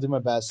best here.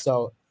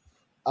 So,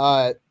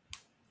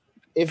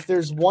 if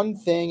there's one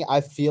thing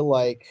I feel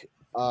like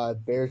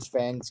Bears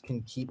fans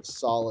can keep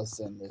solace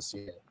in this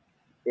year,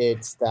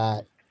 it's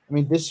that, I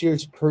mean, this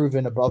year's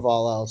proven above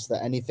all else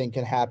that anything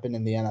can happen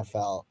in the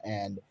NFL.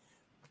 And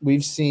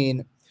we've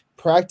seen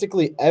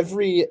practically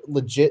every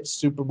legit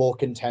Super Bowl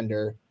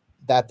contender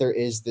that there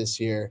is this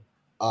year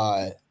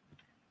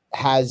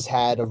has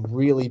had a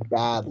really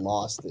bad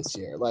loss this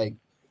year. Like,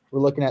 we're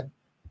looking at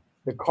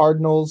the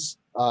Cardinals.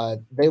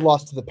 They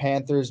lost to the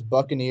Panthers,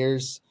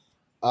 Buccaneers.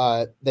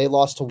 They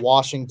lost to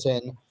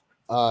Washington.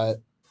 I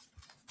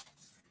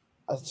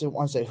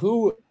want to say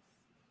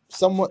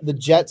the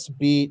Jets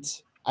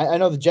beat. I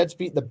know the Jets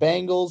beat the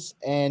Bengals,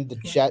 and the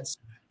Jets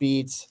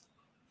beat.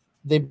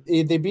 They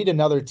beat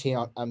another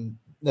team.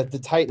 The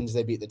Titans.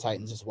 They beat the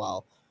Titans as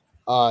well.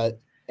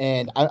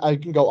 And I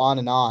can go on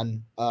and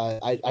on.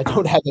 I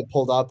don't have it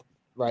pulled up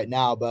right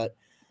now, but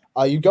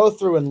you go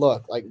through and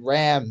look, like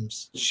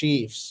Rams,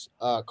 Chiefs,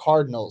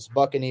 Cardinals,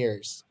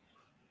 Buccaneers.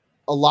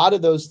 A lot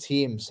of those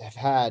teams have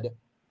had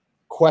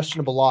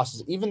questionable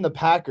losses. Even the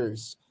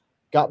Packers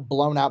got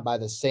blown out by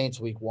the Saints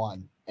week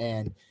 1.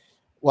 And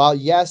while,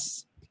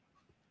 yes,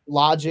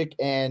 logic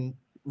and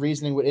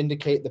reasoning would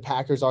indicate the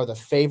Packers are the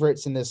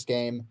favorites in this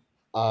game,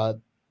 the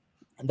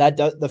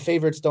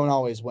favorites don't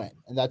always win,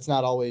 and that's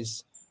not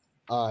always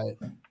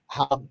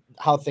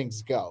how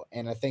things go.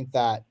 And I think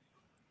that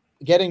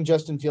getting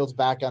Justin Fields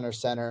back under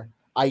center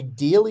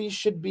ideally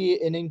should be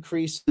an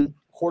increase in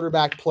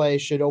quarterback play,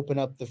 should open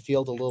up the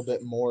field a little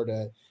bit more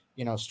to,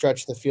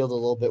 stretch the field a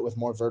little bit with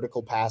more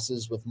vertical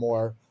passes, with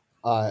more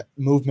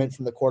movement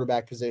from the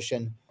quarterback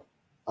position.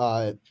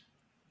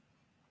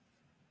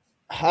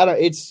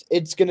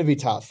 It's going to be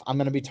tough. I'm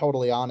going to be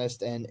totally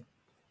honest. And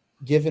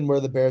given where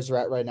the Bears are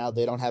at right now,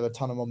 they don't have a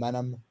ton of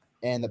momentum,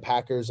 and the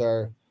Packers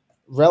are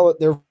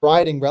they're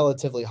riding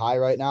relatively high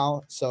right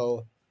now.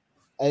 So,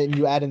 and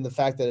you add in the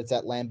fact that it's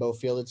at Lambeau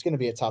Field, it's going to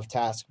be a tough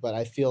task. But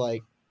I feel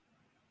like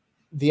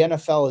the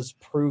NFL has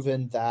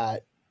proven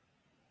that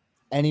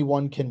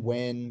anyone can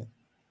win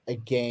a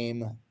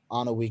game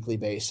on a weekly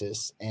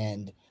basis.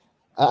 And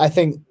I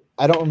think,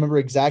 I don't remember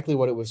exactly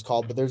what it was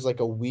called, but there's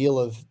like a wheel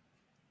of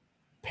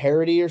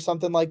parity or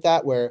something like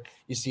that, where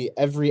you see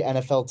every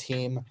NFL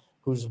team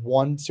who's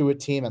won to a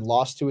team and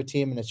lost to a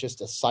team, and it's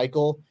just a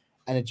cycle,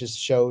 and it just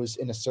shows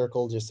in a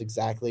circle just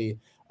exactly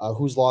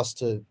who's lost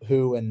to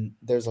who, and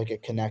there's like a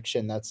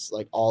connection that's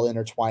like all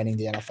intertwining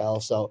the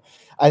NFL. So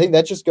I think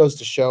that just goes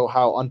to show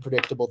how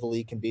unpredictable the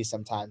league can be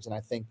sometimes, and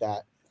I think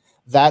that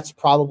that's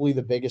probably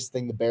the biggest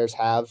thing the Bears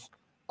have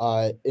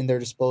in their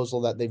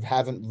disposal, that they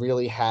haven't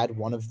really had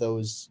one of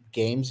those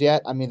games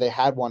yet. I mean, they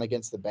had one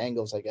against the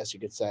Bengals, I guess you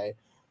could say,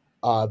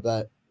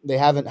 but they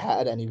haven't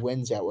had any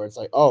wins yet where it's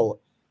like, oh,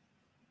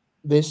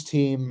 this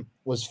team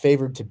was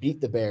favored to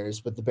beat the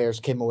Bears, but the Bears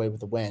came away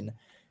with a win.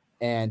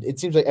 And it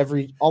seems like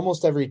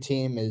almost every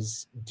team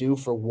is due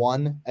for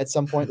one at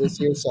some point this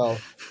year. So,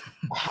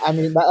 I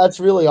mean, that's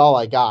really all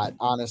I got,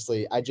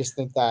 honestly. I just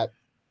think that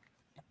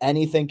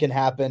anything can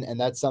happen, and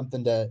that's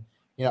something to,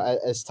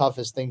 as tough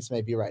as things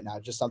may be right now,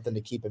 just something to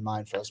keep in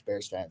mind for us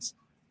Bears fans.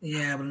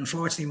 Yeah, but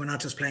unfortunately, we're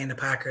not just playing the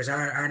Packers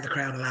or the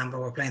crowd of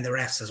Lambeau. We're playing the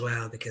refs as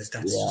well, because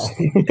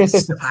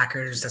it's the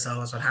Packers. That's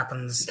always what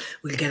happens.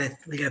 We'll get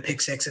a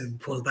pick six and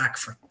pull back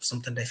for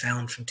something they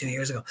found from 2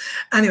 years ago.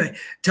 Anyway,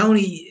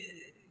 Tony.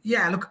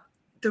 Yeah, look,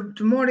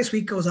 the more this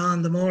week goes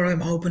on, the more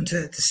I'm hoping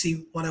to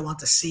see what I want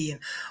to see.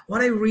 And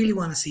what I really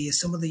want to see is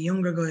some of the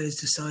younger guys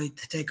decide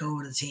to take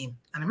over the team.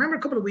 And I remember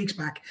a couple of weeks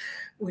back,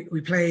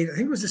 we played, I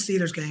think it was the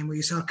Steelers game, where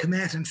you saw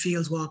Kmet and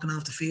Fields walking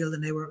off the field,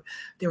 and they were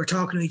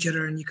talking to each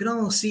other, and you could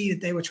almost see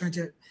that they were trying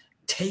to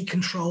take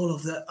control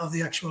of the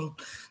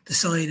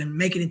side and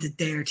make it into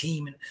their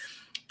team. And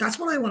that's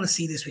what I want to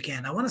see this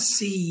weekend. I want to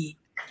see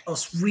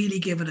us really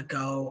give it a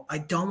go. I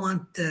don't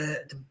want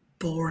the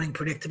boring,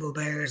 predictable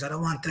Bears. I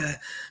don't want to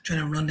try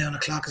to run down the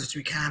clock as much as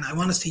we can. I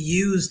want us to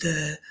use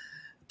the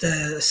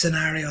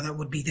scenario that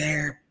would be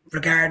there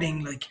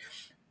regarding, like,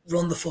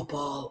 run the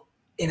football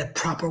in a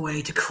proper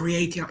way to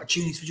create the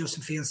opportunities for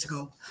Justin Fields to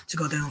go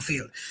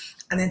downfield,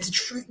 and then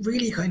to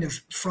really kind of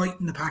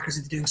frighten the Packers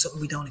into doing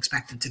something we don't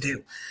expect them to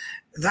do.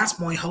 That's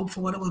my hope for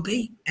what it will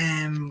be.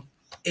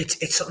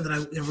 It's something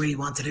that I really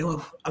want to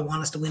do. I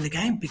want us to win the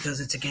game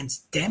because it's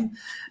against them.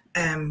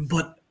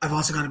 But I've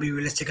also got to be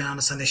realistic and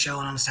honest on this show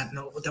and understand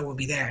that will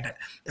be there.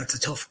 It's a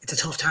tough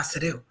task to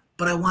do.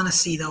 But I want to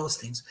see those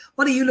things.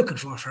 What are you looking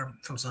for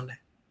from Sunday?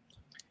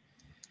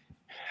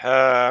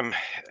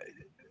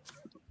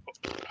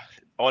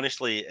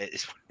 Honestly,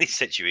 it's one of these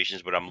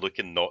situations where I'm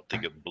looking not to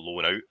get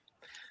blown out.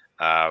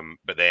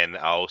 But then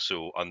I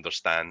also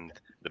understand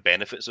the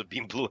benefits of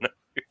being blown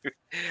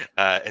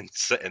out, in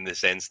the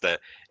sense that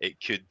it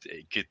could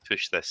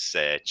push this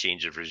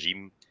change of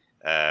regime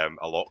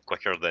a lot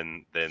quicker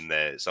than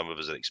some of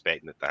us are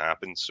expecting it to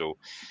happen. So,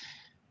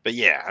 but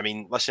yeah, I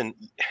mean, listen,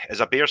 as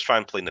a Bears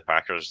fan playing the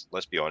Packers,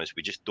 let's be honest,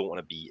 we just don't want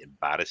to be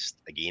embarrassed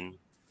again.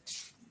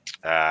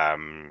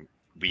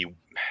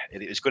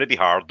 It's going to be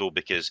hard though,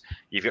 because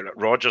you've got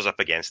Rodgers up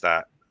against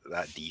that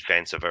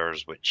defense of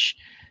ours, which,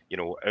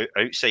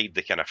 outside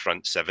the kind of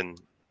front seven,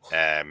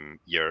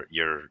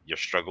 you're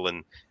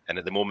struggling, and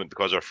at the moment,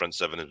 because our front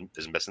seven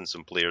is missing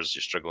some players,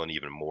 you're struggling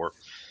even more.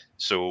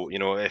 So,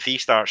 if he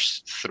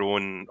starts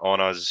throwing on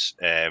us,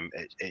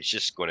 it's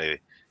just going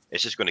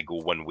to go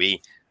one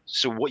way.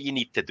 So what you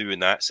need to do in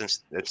that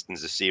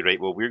instance is say, right,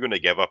 well, we're going to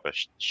give up a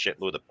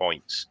shitload of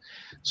points.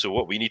 So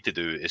what we need to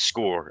do is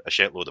score a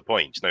shitload of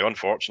points. Now,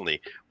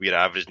 unfortunately, we're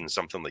averaging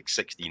something like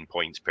 16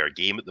 points per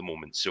game at the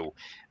moment. So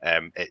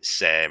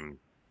it's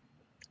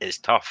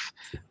tough.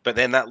 But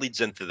then that leads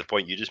into the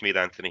point you just made,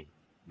 Anthony.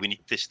 We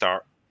need to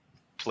start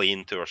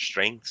playing to our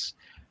strengths,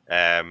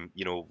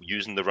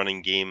 using the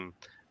running game,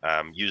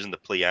 using the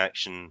play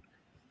action,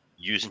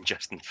 using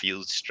Justin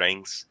Fields'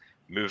 strengths,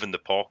 moving the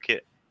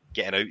pocket,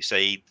 getting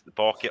outside the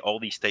pocket, all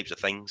these types of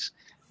things,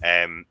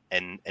 and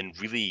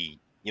really,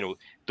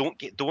 don't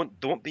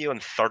be on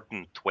 3rd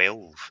and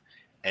 12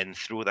 and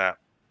throw that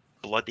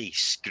bloody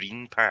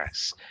screen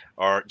pass,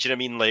 or do you know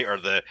what I mean, like,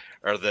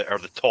 or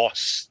the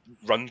toss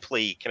run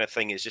play kind of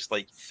thing. It's just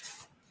like,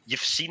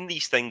 you've seen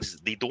these things,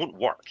 they don't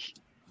work.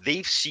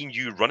 They've seen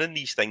you running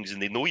these things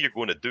and they know you're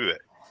going to do it,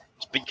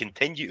 but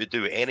continue to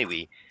do it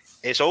anyway.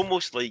 It's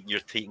almost like you're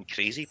taking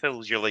crazy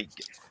pills. You're like,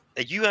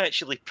 are you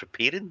actually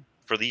preparing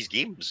for these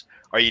games?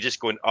 Or are you just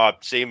going,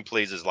 same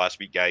plays as last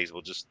week, guys?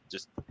 We'll just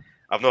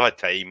I've not had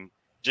time.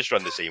 Just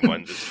run the same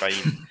ones. It's fine.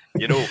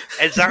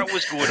 Is that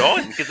what's going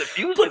on? Because it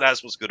feels like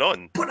that's what's going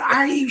on. But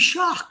are you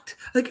shocked?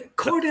 Like,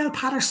 Cordell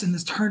Patterson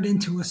has turned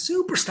into a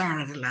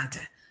superstar at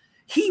Atlanta.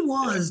 He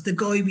was the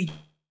guy we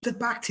it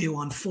back to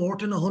on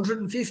 4th and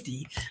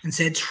 150 and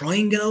said, try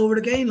and get over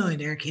the gain line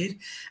there, kid.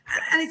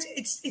 And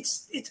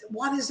it's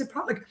what is the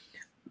problem? Like,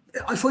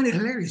 I find it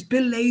hilarious.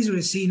 Bill Lazor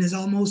is seen as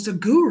almost a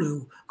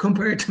guru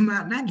compared to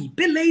Matt Nagy.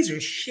 Bill Lazor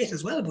is shit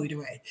as well, by the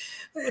way.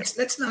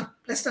 Let's not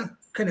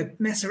kind of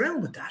mess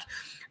around with that.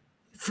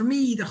 For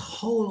me, the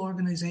whole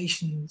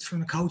organization,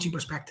 from a coaching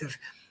perspective,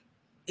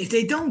 if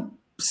they don't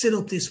sit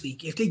up this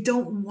week, if they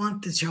don't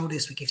want to show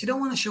this week, if they don't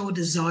want to show a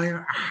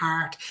desire, a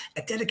heart,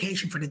 a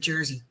dedication for the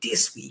jersey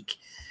this week,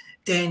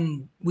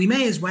 then we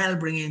may as well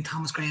bring in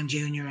Thomas Graham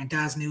Jr. and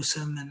Daz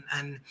Newsome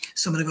and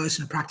some of the guys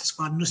from the practice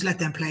squad and just let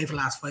them play for the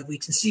last 5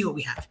 weeks and see what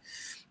we have.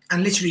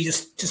 And literally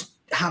just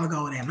have a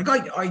go at them.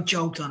 Like, I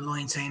joked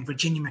online saying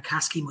Virginia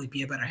McCaskey might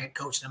be a better head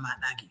coach than Matt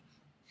Nagy.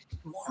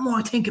 More and more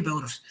I think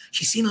about it,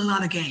 she's seen a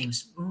lot of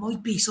games. It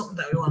might be something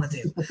that we want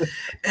to do.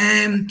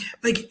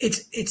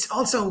 It's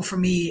also, for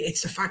me,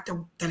 it's the fact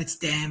that it's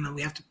them and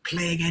we have to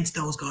play against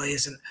those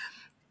guys. And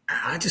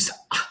I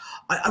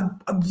I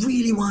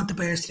really want the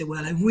Bears to do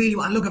well. I really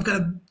want. Look, I've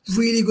got a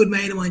really good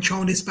mate of mine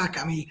throwing this back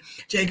at me.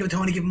 Jacob and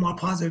Tony give him more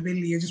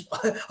positivity. I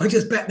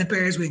just bet the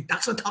Bears win.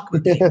 That's what I'm talking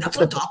about. Dave. That's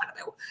what I'm talking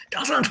about.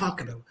 That's what I'm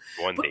talking about.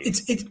 But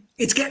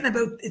it's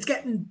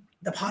getting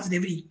the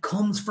positivity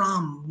comes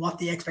from what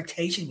the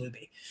expectation will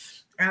be.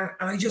 And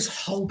I just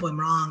hope I'm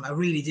wrong. I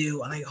really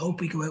do. And I hope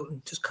we go out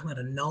and just come out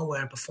of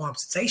nowhere and perform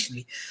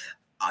sensationally.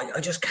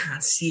 I just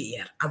can't see it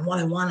yet. And what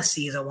I want to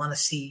see is I want to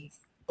see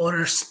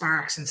other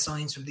sparks and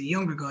signs from the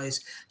younger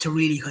guys to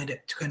really kind of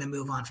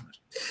move on from it.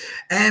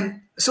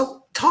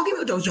 So talking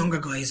about those younger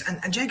guys,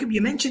 and Jacob,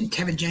 you mentioned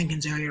Tevin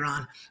Jenkins earlier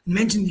on.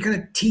 You kind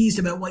of teased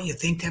about what you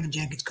think Tevin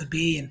Jenkins could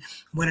be and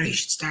whether he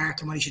should start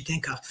and what he should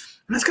think of.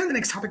 And that's kind of the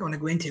next topic I want to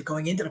go into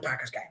going into the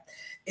Packers game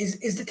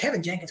is the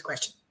Tevin Jenkins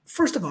question.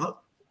 First of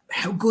all,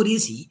 how good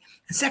is he?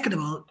 And second of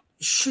all,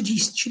 should he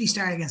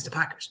start against the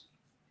Packers?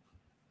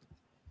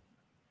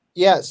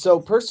 Yeah, so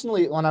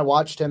personally, when I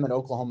watched him at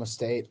Oklahoma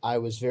State, I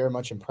was very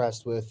much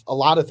impressed with a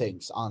lot of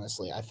things,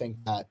 honestly. I think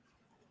that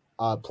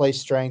play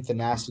strength and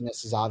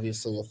nastiness is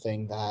obviously a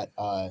thing that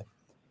I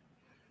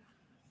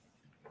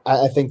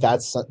think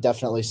that's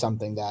definitely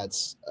something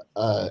that's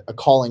a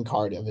calling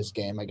card of his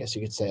game, I guess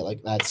you could say.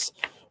 Like, that's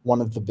one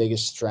of the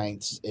biggest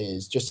strengths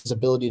is just his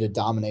ability to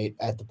dominate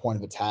at the point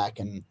of attack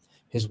and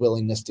his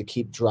willingness to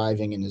keep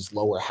driving in his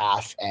lower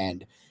half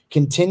and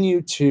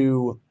continue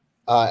to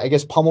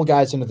pummel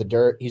guys into the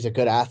dirt. He's a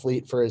good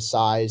athlete for his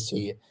size.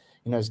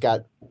 He's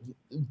got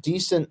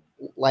decent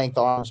length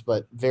arms,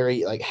 but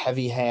very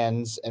heavy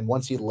hands. And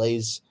once he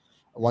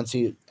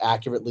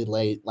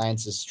accurately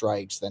lands his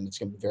strikes, then it's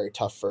going to be very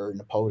tough for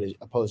an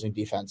opposing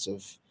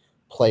defensive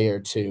player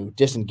to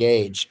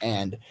disengage.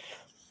 And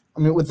I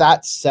mean, with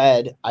that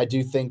said, I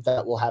do think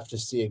that we'll have to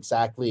see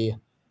exactly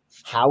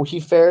how he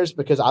fares,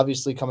 because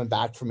obviously coming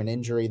back from an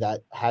injury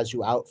that has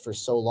you out for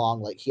so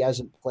long, he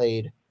hasn't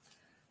played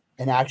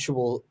an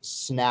actual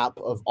snap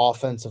of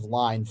offensive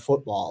line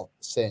football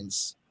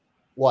since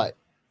what?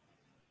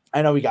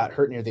 I know he got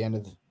hurt near the end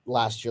of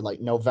last year,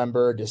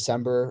 November,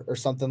 December or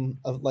something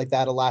like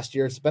that of last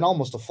year. It's been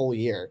almost a full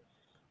year,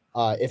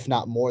 if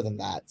not more than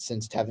that,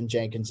 since Tevin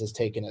Jenkins has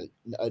taken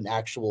an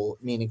actual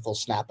meaningful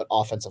snap at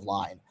offensive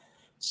line.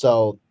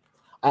 So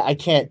I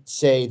can't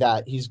say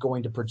that he's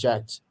going to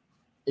project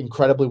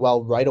incredibly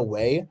well right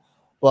away,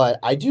 but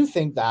I do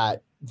think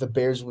that the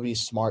Bears would be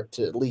smart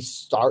to at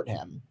least start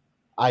him.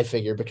 I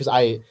figure, because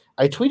I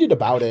tweeted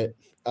about it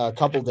a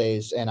couple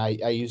days and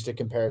I used a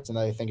comparison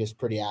that I think is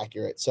pretty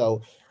accurate.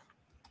 So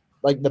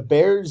the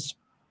Bears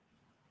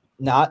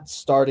not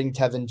starting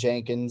Tevin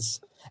Jenkins,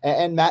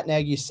 and Matt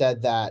Nagy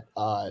said that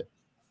a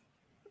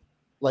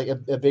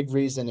big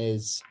reason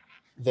is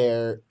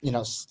they're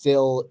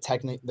still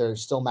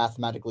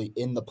mathematically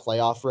in the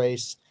playoff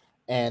race,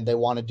 and they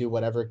want to do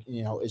whatever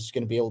is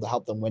going to be able to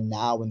help them win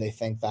now, when they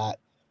think that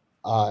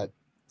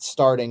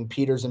starting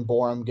Peters and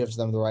Borum gives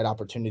them the right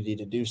opportunity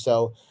to do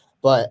so.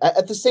 But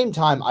at the same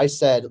time, I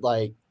said,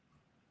 I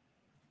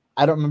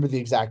don't remember the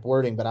exact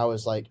wording, but I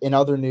was in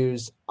other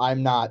news,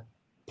 I'm not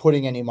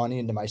putting any money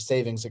into my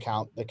savings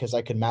account because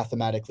I could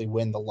mathematically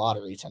win the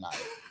lottery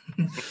tonight.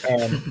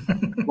 And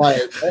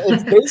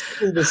it's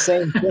basically the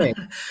same thing.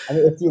 I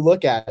mean, if you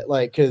look at it,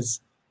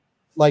 because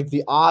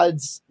the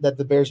odds that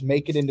the Bears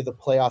make it into the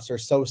playoffs are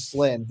so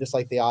slim, just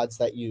like the odds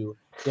that you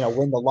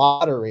win the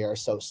lottery are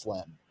so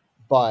slim.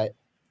 But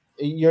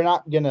you're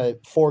not going to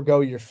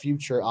forego your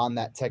future on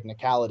that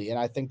technicality. And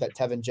I think that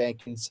Tevin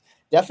Jenkins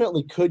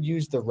definitely could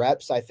use the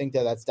reps. I think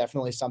that that's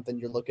definitely something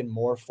you're looking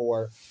more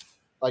for,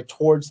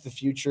 towards the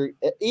future,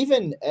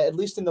 even at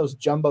least in those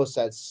jumbo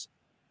sets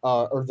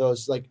or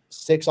those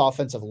 6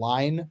 offensive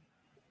line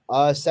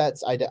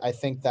sets. I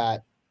think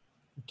that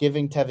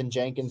giving Tevin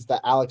Jenkins the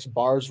Alex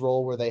Bars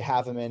role where they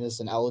have him in as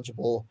an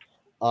eligible,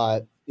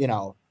 a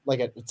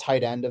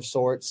tight end of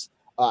sorts.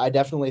 I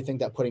definitely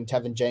think that putting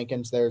Tevin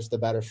Jenkins there is the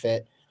better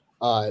fit.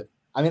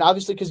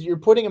 Obviously, because you're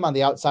putting him on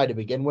the outside to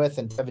begin with,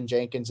 and Tevin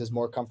Jenkins is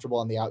more comfortable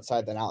on the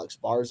outside than Alex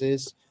Bars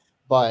is.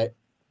 But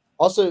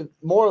also,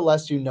 more or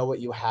less, what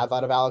you have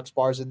out of Alex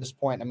Bars at this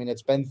point. I mean,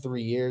 it's been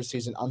 3 years.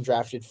 He's an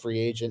undrafted free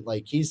agent.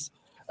 He's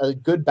a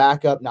good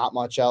backup, not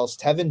much else.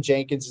 Tevin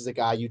Jenkins is a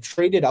guy you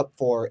traded up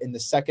for in the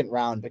second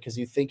round because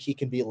you think he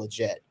can be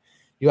legit.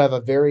 You have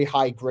a very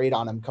high grade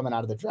on him coming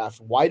out of the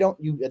draft. Why don't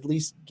you at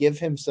least give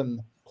him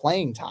some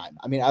playing time?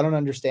 I mean, I don't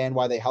understand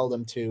why they held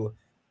him to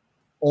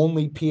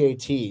only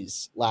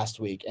PATs last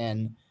week.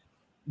 And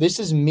this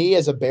is me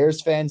as a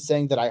Bears fan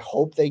saying that I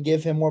hope they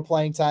give him more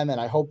playing time.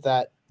 And I hope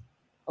that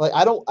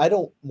I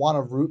don't want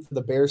to root for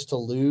the Bears to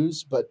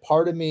lose, but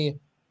part of me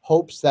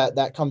hopes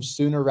that comes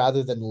sooner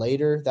rather than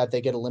later, that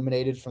they get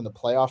eliminated from the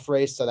playoff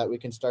race so that we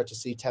can start to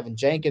see Tevin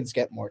Jenkins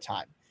get more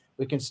time.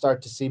 We can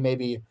start to see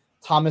maybe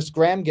Thomas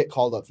Graham get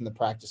called up from the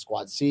practice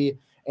squad. See,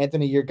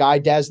 Anthony, your guy,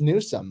 Daz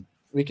Newsome.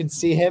 We can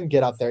see him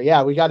get up there.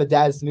 Yeah, we got a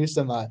Daz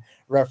Newsome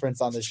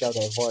reference on the show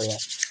there for you.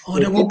 Oh,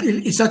 there won't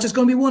be. It's not just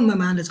going to be one, my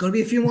man. There's going to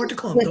be a few more to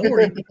come. Don't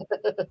worry.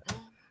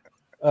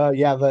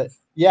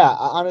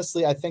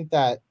 Honestly, I think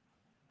that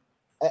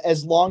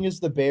as long as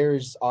the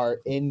Bears are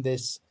in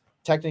this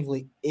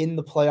technically in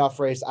the playoff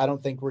race. I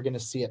don't think we're going to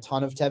see a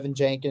ton of Tevin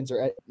Jenkins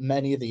or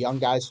many of the young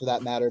guys for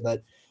that matter.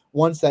 But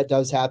once that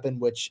does happen,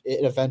 which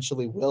it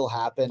eventually will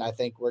happen, I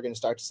think we're going to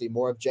start to see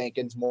more of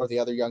Jenkins, more of the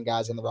other young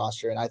guys on the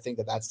roster. And I think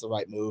that that's the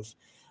right move,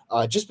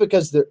 just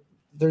because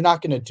they're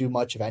not going to do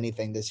much of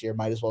anything this year.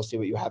 Might as well see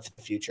what you have for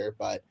the future.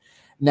 But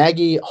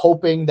Nagy,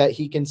 hoping that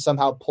he can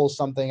somehow pull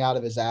something out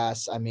of his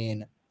ass. I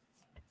mean,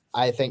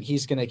 I think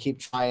he's going to keep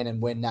trying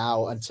and win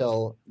now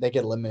until they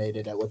get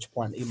eliminated, at which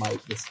point he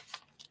might just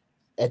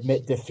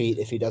admit defeat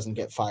if he doesn't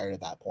get fired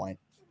at that point.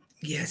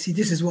 Yeah, see,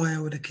 this is why I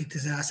would have kicked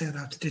his ass out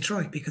after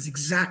Detroit, because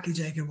exactly,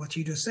 Jacob, what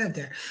you just said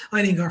there.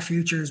 I think our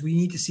future is we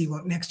need to see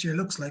what next year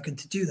looks like, and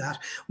to do that,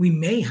 we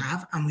may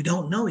have, and we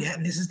don't know yet,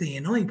 and this is the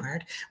annoying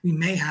part, we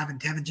may have in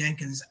Tevin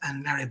Jenkins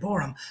and Larry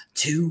Borum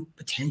two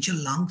potential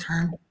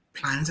long-term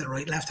plans at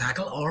right, left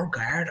tackle, or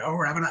guard, or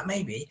wherever that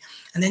may be.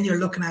 And then you're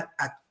looking at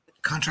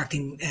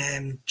contracting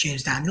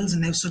James Daniels,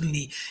 and now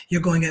suddenly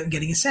you're going out and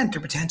getting a centre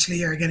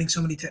potentially, or getting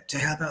somebody to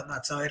help out on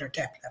that side or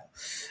depth level.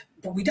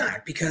 But we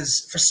don't,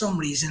 because for some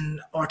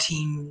reason our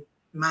team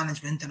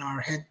management and our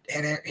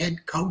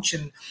head coach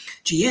and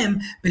GM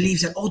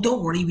believes that, oh,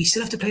 don't worry, we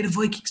still have to play the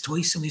Vikings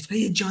twice, and we have to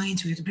play the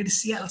Giants, we have to play the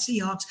Seattle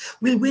Seahawks.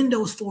 We'll win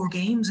those 4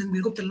 games, and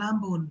we'll go up to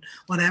Lambeau and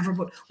whatever.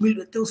 But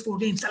those 4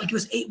 games, that'll give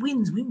us 8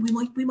 wins. We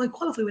might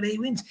qualify with 8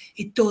 wins.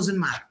 It doesn't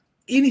matter.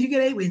 Even if you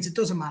get 8 wins, it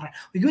doesn't matter.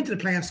 We go into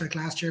the playoffs like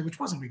last year, which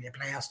wasn't really a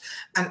playoffs,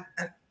 and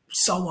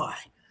so what?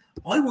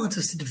 I want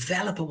us to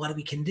develop what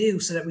we can do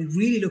so that we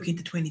really look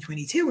into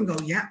 2022 and go,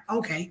 yeah,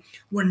 okay,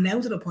 we're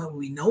now to the point where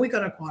we know we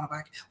got our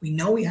quarterback, we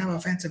know we have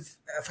offensive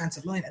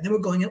line, and then we're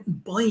going out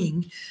and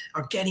buying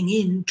or getting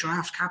in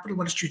draft capital,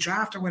 whether it's through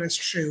draft or whether it's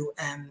through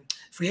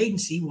free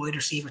agency, wide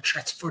receiver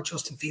threats for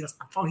Justin Fields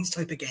and for his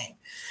type of game.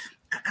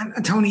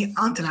 And Tony,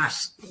 onto that,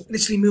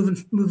 literally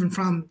moving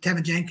from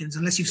Tevin Jenkins,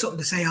 unless you've something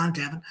to say on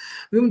Tevin,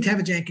 moving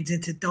Tevin Jenkins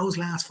into those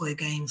last 5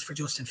 games for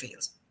Justin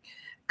Fields.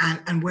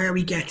 And where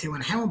we get to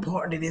and how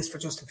important it is for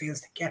Justin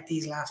Fields to get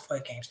these last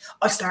 5 games.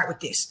 I'll start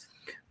with this.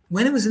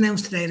 When it was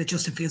announced today that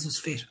Justin Fields was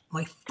fit,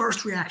 my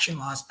first reaction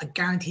was, I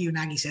guarantee you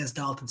Nagy says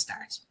Dalton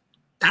starts.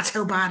 That's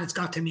how bad it's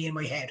got to me in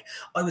my head.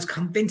 I was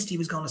convinced he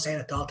was going to say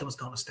that Dalton was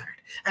going to start.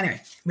 Anyway,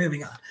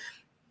 moving on.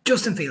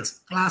 Justin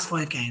Fields, last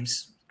 5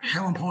 games.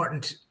 How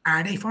important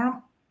are they for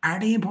him? Are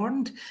they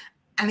important?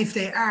 And if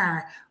they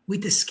are,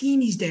 with the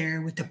scheme he's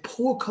there, with the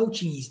poor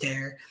coaching he's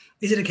there,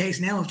 is it a case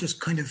now of just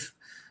kind of,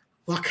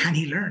 what can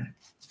he learn?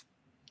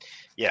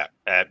 Yeah,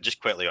 just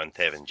quickly on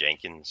Tevin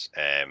Jenkins.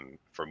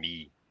 For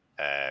me,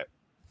 I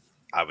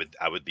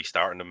would be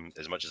starting him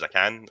as much as I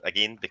can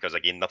again, because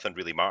again, nothing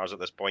really matters at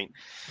this point.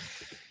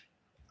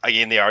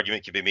 Again, the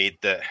argument could be made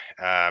that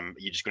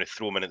you're just going to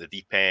throw him in at the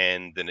deep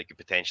end, and it could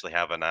potentially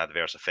have an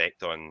adverse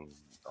effect on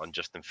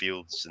Justin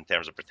Fields in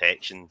terms of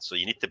protection. So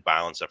you need to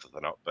balance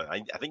everything up. But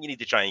I think you need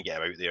to try and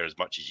get him out there as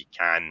much as you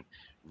can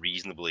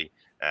reasonably.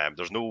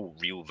 There's no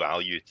real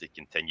value to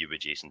continue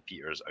with Jason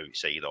Peters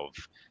outside of,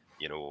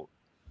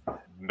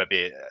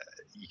 maybe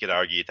you could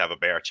argue you'd have a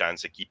better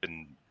chance of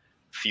keeping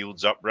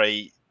Fields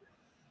upright.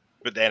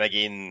 But then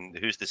again,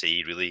 who's to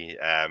say, really?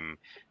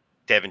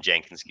 Tevin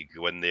Jenkins could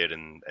go in there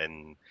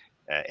and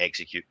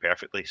execute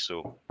perfectly.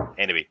 So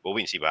anyway, we'll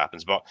wait and see what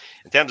happens. But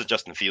in terms of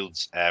Justin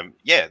Fields,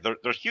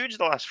 they're huge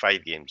the last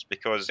 5 games,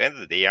 because at the end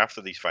of the day,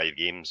 after these 5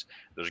 games,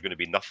 there's going to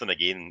be nothing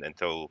again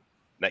until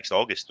next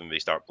August when we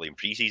start playing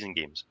preseason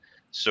games.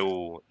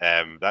 So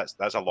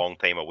that's a long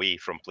time away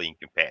from playing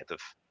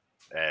competitive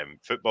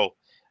football,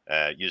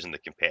 using the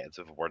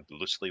competitive word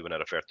loosely when I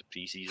refer to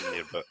preseason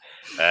there. But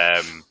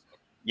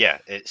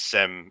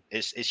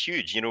it's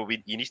huge.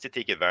 You need to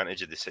take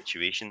advantage of the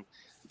situation.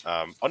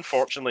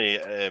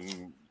 Unfortunately,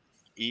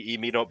 he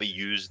may not be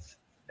used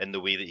in the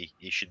way that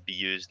he should be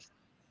used,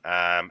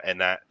 and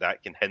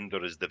that can hinder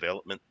his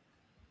development.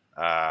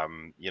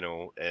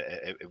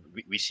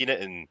 We've seen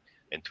it in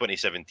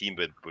 2017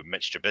 with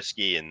Mitch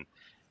Trubisky, and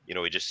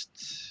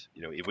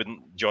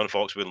John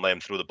Fox wouldn't let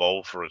him throw the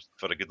ball for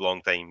a good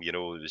long time. It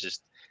was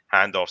just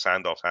handoffs.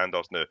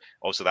 Now,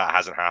 also that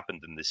hasn't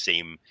happened in the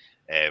same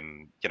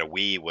kind of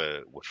way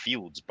with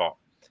Fields, but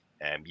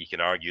you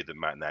can argue that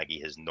Matt Nagy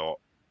has not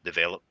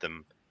developed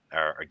him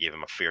or gave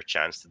him a fair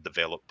chance to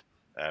develop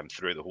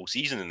throughout the whole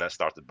season, and that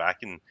started back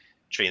in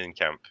training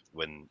camp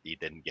when he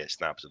didn't get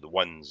snaps of the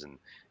ones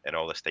and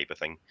all this type of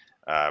thing.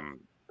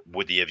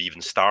 Would he have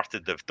even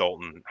started if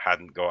Dalton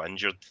hadn't got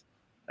injured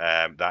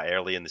that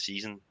early in the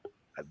season?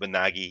 With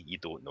Nagy, you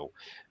don't know.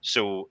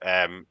 So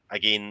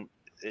again,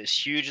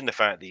 it's huge in the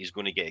fact that he's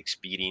going to get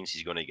experience,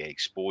 he's going to get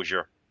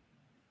exposure.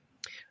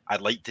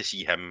 I'd like to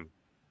see him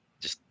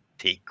just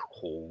take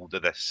hold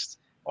of this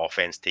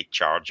offense, take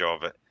charge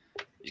of it.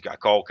 He's got a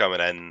call coming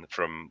in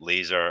from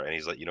Laser, and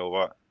he's like, you know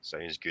what,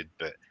 sounds good,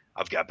 but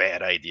I've got a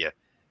better idea,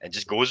 and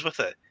just goes with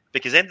it.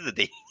 Because at the end of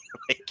the day,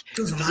 it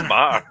doesn't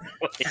matter.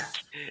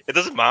 It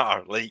doesn't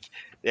matter.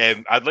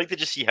 I'd like to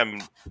just see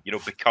him,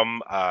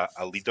 become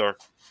a leader,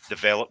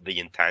 develop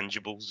the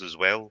intangibles as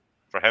well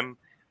for him,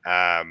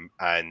 and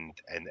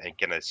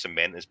kind of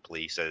cement his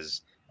place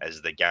as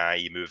as the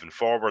guy moving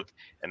forward,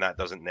 and that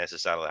doesn't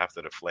necessarily have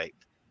to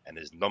reflect in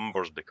his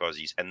numbers because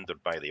he's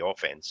hindered by the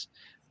offense,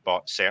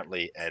 but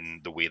certainly in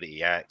the way that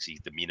he acts, his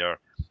demeanor,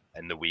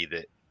 and the way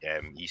that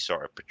he's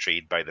sort of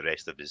portrayed by the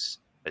rest of his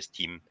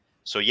team.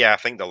 So yeah, I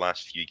think the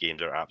last few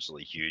games are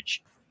absolutely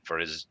huge for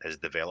his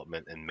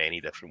development in many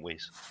different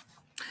ways.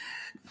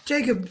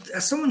 Jacob,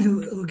 as someone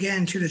who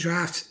again, through the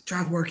draft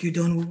work you've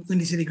done,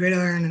 Windy City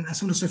Gridiron, and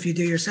some of the stuff you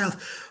do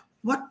yourself,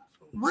 what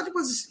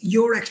was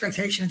your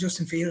expectation of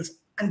Justin Fields?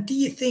 And do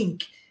you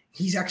think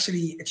he's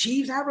actually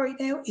achieved that right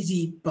now? Is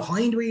he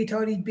behind where you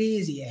thought he'd be?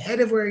 Is he ahead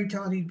of where you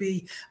thought he'd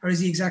be? Or is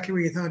he exactly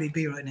where you thought he'd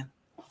be right now?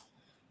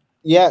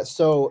 Yeah,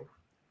 so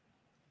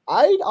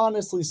I'd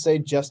honestly say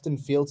Justin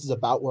Fields is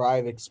about where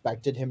I've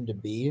expected him to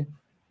be,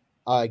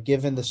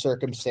 given the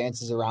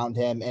circumstances around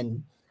him.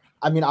 And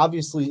I mean,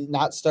 obviously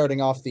not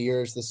starting off the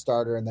year as the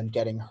starter and then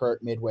getting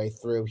hurt midway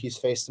through. He's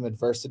faced some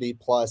adversity,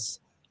 plus,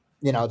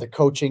 the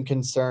coaching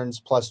concerns,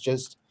 plus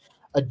just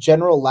a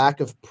general lack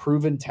of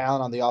proven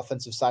talent on the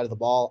offensive side of the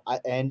ball,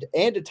 and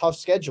a tough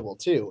schedule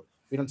too.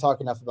 We don't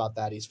talk enough about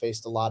that. He's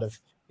faced a lot of,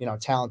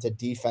 talented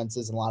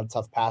defenses and a lot of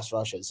tough pass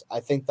rushes. I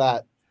think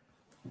that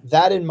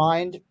in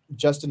mind,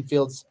 Justin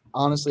Fields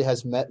honestly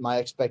has met my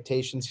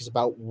expectations. He's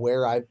about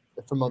where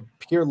from a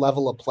pure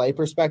level of play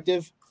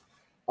perspective,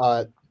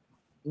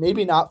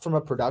 maybe not from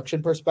a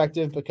production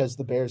perspective because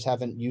the Bears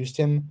haven't used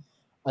him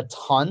a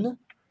ton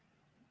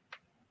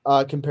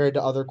compared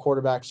to other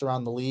quarterbacks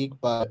around the league.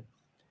 But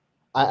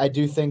I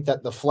do think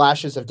that the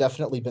flashes have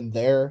definitely been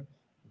there.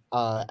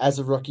 As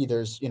a rookie,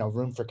 there's,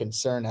 room for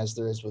concern, as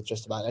there is with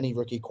just about any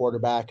rookie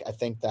quarterback. I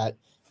think that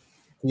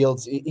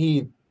Fields,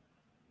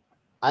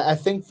 I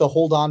think the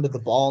hold on to the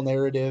ball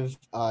narrative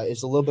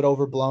is a little bit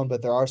overblown,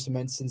 but there are some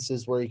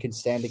instances where he can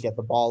stand to get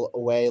the ball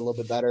away a little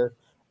bit better.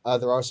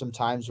 There are some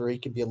times where he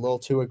can be a little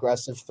too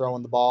aggressive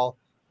throwing the ball.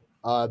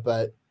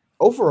 But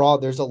overall,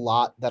 there's a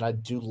lot that I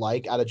do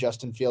like out of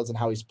Justin Fields and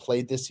how he's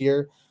played this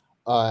year.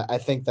 I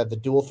think that the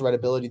dual threat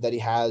ability that he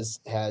has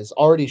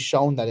already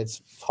shown that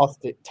it's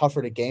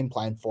tougher to game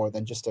plan for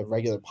than just a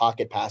regular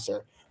pocket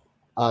passer,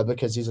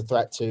 because he's a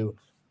threat to,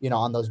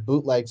 on those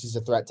bootlegs, he's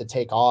a threat to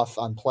take off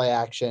on play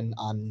action,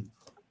 on,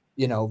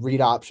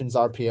 read options,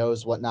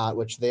 RPOs, whatnot,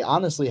 which they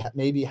honestly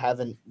maybe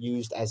haven't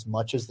used as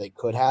much as they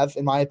could have,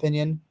 in my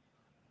opinion.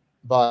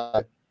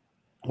 But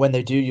when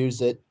they do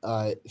use it,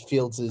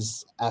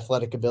 Fields'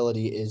 athletic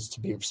ability is to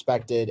be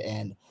respected,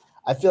 and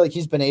I feel like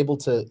he's been able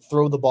to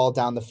throw the ball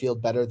down the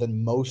field better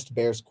than most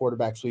Bears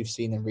quarterbacks we've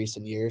seen in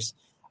recent years.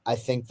 I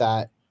think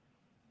that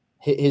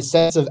his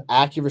sense of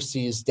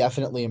accuracy is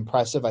definitely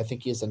impressive. I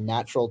think he has a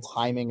natural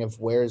timing of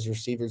where his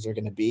receivers are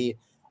going to be,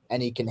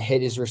 and he can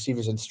hit his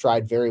receivers in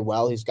stride very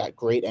well. He's got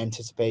great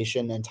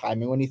anticipation and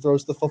timing when he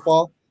throws the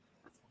football.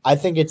 I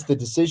think it's the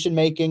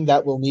decision-making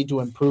that will need to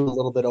improve a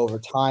little bit over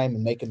time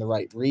and making the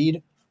right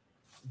read.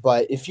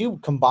 But if you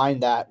combine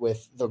that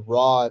with the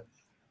raw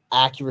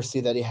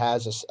accuracy that he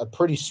has, a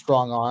pretty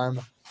strong arm,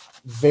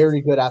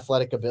 very good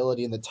athletic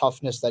ability, and the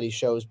toughness that he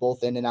shows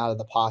both in and out of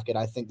the pocket,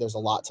 I think there's a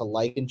lot to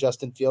like in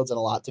Justin Fields and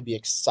a lot to be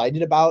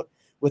excited about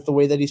with the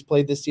way that he's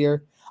played this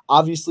year.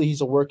 Obviously,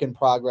 he's a work in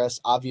progress.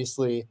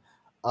 Obviously,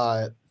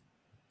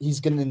 he's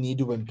going to need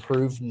to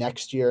improve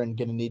next year and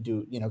going to need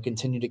to,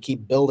 continue to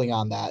keep building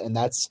on that. And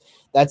that's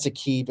a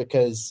key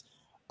because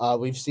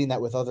we've seen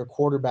that with other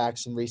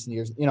quarterbacks in recent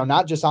years,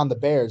 not just on the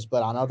Bears,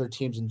 but on other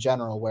teams in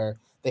general, where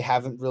they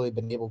haven't really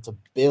been able to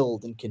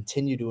build and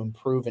continue to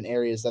improve in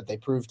areas that they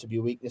prove to be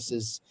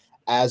weaknesses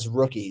as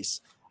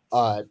rookies.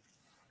 And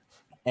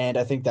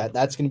I think that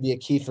that's going to be a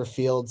key for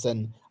Fields.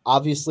 And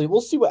obviously we'll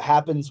see what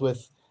happens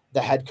with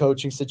the head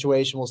coaching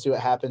situation. We'll see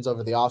what happens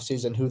over the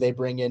offseason, who they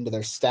bring into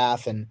their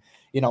staff and,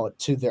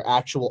 to their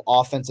actual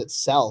offense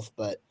itself.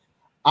 But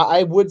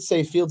I would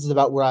say Fields is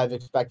about where I've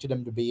expected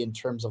him to be in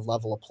terms of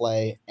level of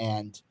play.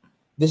 And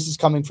this is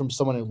coming from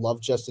someone who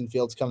loved Justin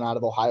Fields coming out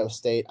of Ohio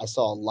State. I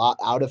saw a lot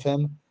out of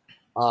him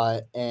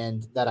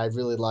and that I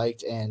really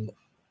liked. And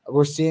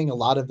we're seeing a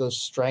lot of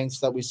those strengths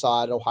that we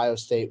saw at Ohio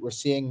State. We're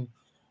seeing,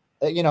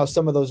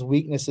 some of those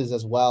weaknesses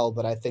as well.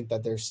 But I think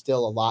that there's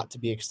still a lot to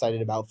be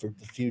excited about for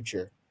the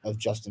future of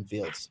Justin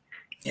Fields.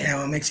 Yeah,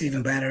 what makes it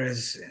even better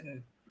is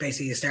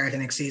basically the start of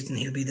next season,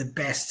 he'll be the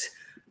best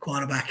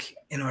quarterback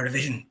in our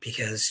division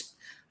because,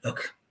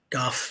 look,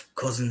 Goff,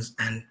 Cousins,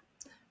 and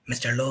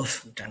Mr.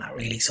 Love, they're not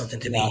really something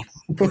to be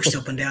pushed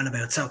up and down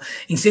about. So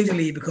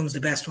instinctively he becomes the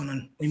best one,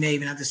 and we may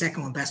even have the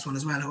second one best one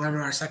as well,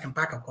 whoever our second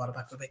backup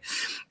quarterback will be.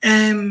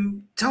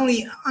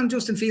 Tony, on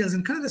Justin Fields,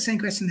 and kind of the same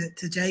question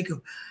to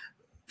Jacob,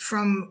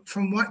 from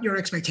what your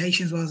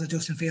expectations was of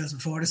Justin Fields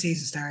before the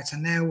season starts,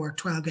 and now we're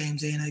 12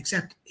 games in,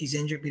 except he's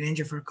been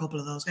injured for a couple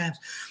of those games,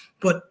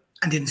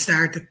 and didn't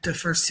start the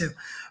first two.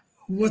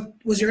 What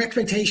was your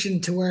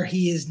expectation to where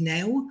he is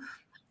now?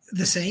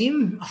 The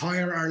same,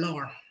 higher or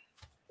lower?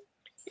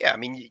 Yeah, I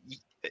mean,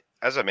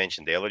 as I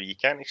mentioned earlier, you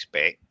can't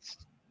expect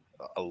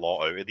a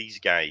lot out of these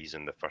guys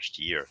in the first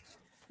year.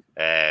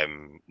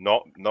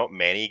 Not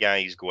many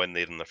guys go in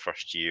there in the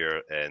first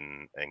year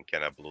and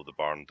kind of blow the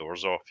barn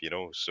doors off,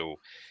 So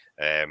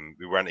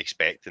we weren't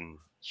expecting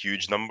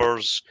huge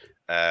numbers.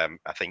 I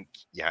think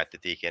you had to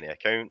take into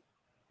account,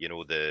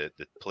 the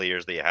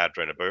players that you had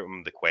round about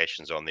him, the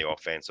questions on the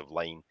offensive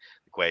line,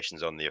 the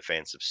questions on the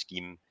offensive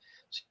scheme.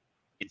 So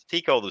you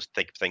take all those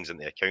things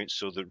into account.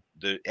 So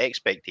the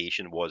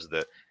expectation was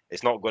that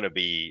it's not going to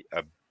be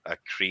a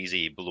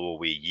crazy blow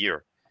away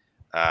year,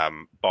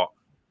 but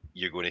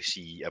you're going to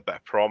see a bit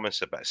of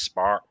promise, a bit of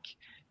spark.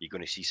 You're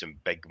going to see some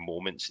big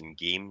moments in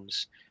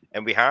games,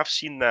 and we have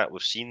seen that.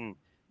 We've seen,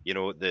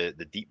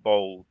 the deep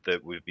ball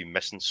that we've been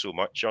missing so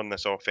much on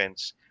this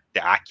offense,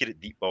 the accurate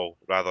deep ball,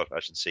 rather, I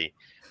should say,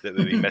 that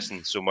we've been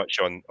missing so much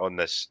on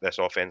this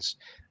offense,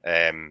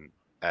 and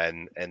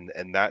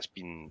that's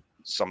been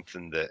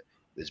something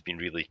that's been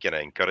really kind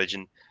of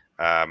encouraging.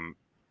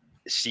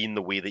 Seeing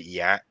the way that he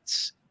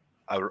acts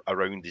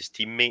around his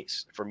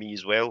teammates, for me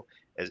as well,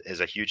 is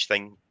a huge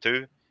thing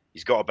too.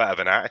 He's got a bit of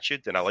an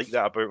attitude, and I like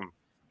that about him,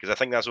 because I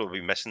think that's what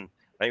we've been missing.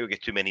 I think we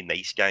get too many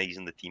nice guys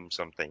in the team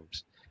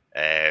sometimes.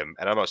 And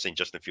I'm not saying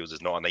Justin Fields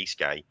is not a nice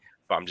guy,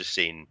 but I'm just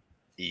saying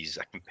he's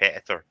a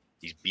competitor.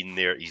 He's been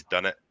there. He's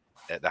done it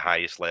at the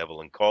highest level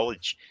in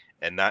college,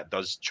 and that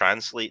does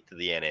translate to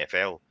the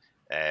NFL.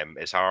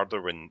 It's harder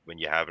when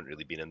you haven't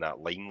really been in that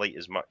limelight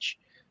as much.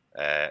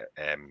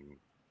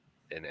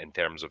 In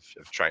terms of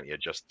trying to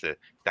adjust to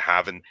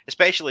having,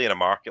 especially in a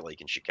market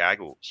like in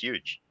Chicago, it's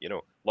huge. A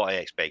lot of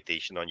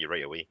expectation on you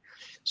right away.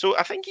 So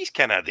I think he's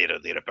kind of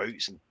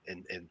thereabouts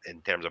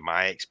in terms of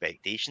my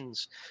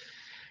expectations.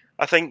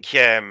 I think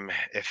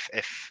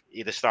if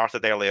he'd have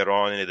started earlier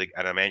on,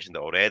 and I mentioned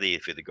it already,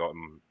 if he'd have got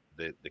him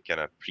the kind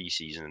of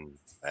preseason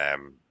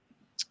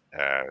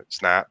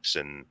snaps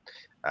and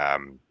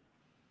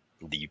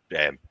the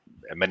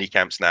mini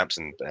camp snaps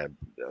and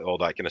all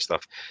that kind of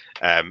stuff,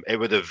 it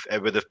would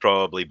have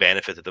probably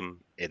benefited him.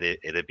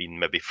 It'd have been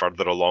maybe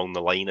further along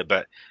the line a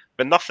bit,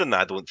 but nothing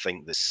I don't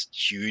think that's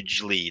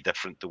hugely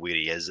different to where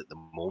he is at the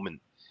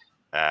moment.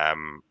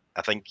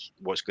 I think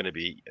what's going to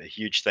be a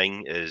huge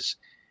thing is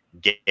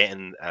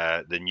getting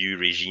the new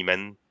regime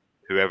in,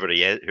 whoever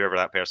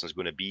that person is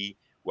going to be,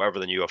 whatever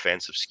the new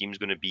offensive scheme is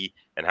going to be,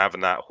 and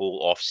having that whole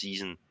off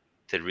season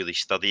to really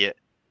study it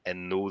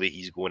and know that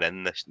he's going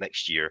in this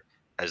next year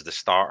as the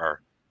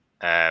starter,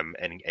 and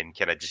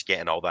kind of just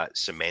getting all that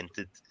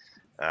cemented,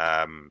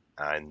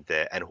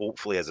 and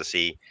hopefully, as I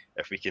say,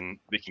 if we can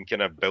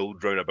kind of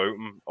build round about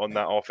him on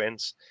that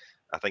offense,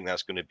 I think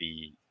that's going to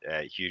be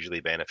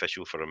hugely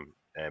beneficial for him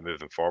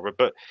moving forward.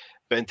 But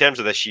in terms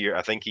of this year,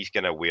 I think he's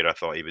kind of where I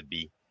thought he would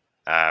be.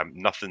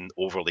 Nothing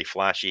overly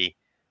flashy,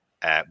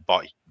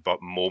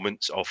 but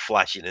moments of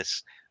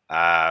flashiness,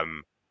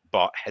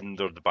 but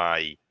hindered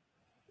by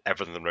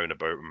everything round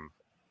about him,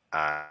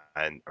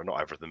 or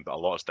not everything, but a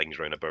lot of things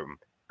round about him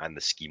and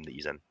the scheme that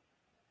he's in.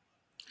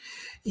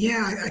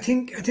 Yeah, I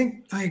think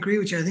I agree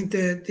with you. I think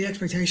the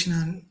expectation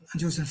on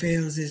Justin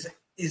Fields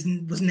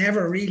was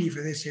never really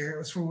for this year. It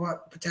was for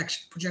what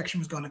projection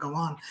was going to go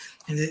on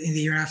in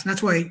the year after. And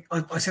that's why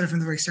I said it from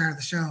the very start of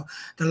the show.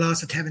 The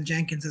loss of Tevin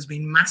Jenkins has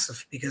been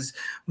massive, because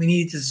we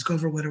needed to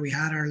discover whether we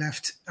had our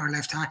left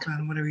tackle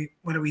and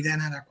whether we then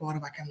had our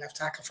quarterback and left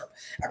tackle for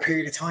a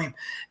period of time.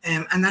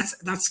 And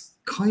that's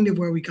kind of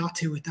where we got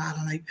to with that.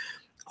 And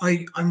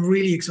I'm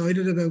really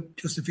excited about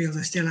Justin Fields.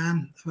 I still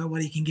am, about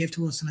what he can give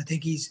to us, and I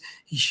think he's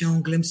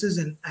shown glimpses.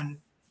 And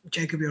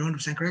Jacob, you're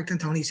 100% correct, and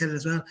Tony said it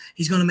as well.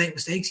 He's going to make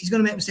mistakes. He's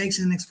going to make mistakes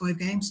in the next 5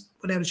 games,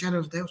 without a shadow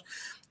of a doubt.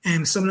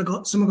 Some are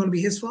going to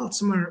be his fault.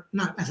 Some are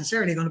not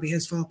necessarily going to be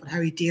his fault, but how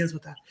he deals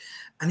with that.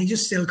 And he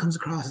just still comes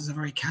across as a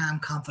very calm,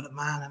 confident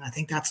man. And I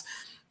think that's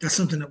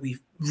something that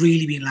we've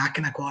really been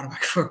lacking at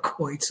quarterback for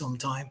quite some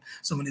time.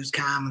 Someone who's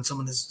calm and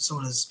someone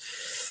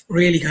who's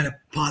really kind of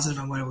positive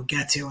on where we'll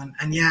get to.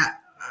 And yeah,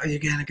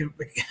 again,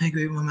 I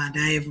agree with my man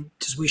Dave.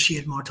 Just wish he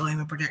had more time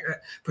and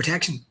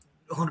protection.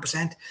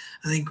 100%.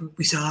 I think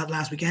we saw it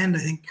last weekend. I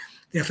think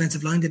the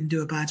offensive line didn't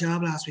do a bad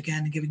job last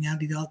weekend in giving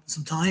Andy Dalton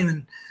some time,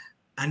 and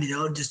Andy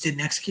Dalton just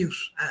didn't execute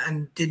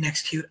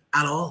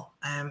at all.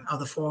 Of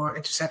the 4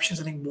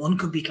 interceptions, I think 1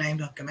 could be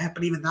claimed on Komet,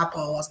 but even that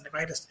ball wasn't the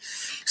greatest.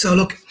 So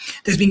look,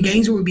 there's been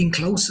games where we've been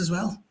close as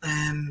well,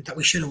 that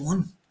we should have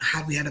won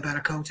had we had a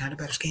better coach, had a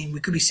better scheme. We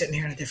could be sitting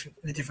here in a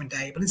different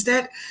day, but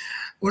instead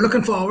we're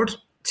looking forward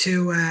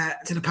to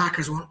the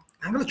Packers one.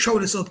 I'm going to throw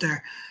this up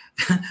there.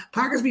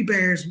 Packers v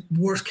Bears,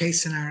 worst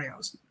case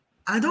scenarios.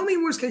 And I don't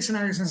mean worst case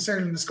scenarios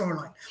necessarily in the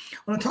scoreline.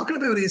 What I'm talking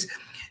about is,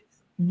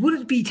 would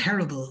it be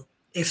terrible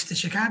if the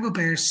Chicago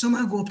Bears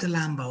somehow go up to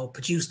Lambeau,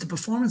 produce the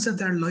performance of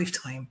their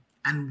lifetime,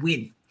 and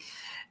win?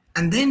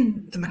 And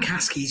then the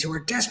McCaskies, who are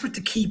desperate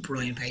to keep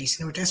Ryan Pace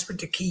and who are desperate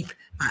to keep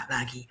Matt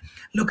Nagy,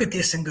 look at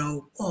this and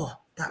go, oh,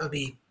 that'll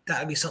be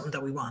something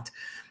that we want.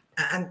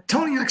 And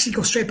Tony, I'll actually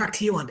go straight back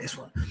to you on this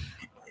one.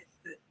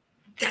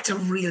 That's a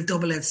real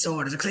double-edged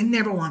sword, because I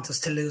never want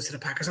us to lose to the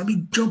Packers. I'll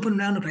be jumping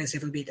around the place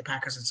if we beat the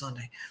Packers on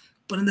Sunday.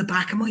 But in the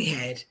back of my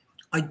head,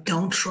 I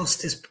don't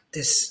trust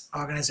this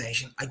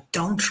organization. I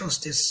don't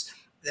trust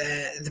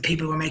the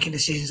people who are making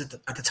decisions at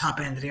the top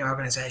end of the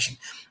organization.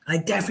 And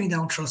I definitely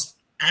don't trust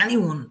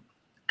anyone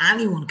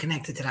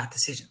connected to that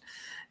decision.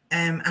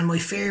 And my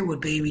fear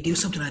would be we do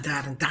something like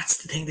that, and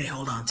that's the thing they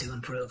hold on to and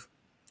improve.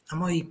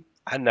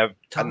 I never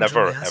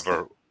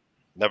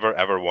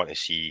ever want to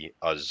see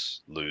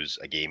us lose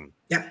a game.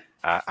 Yeah.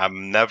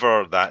 I'm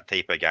never that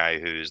type of guy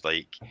who's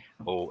like,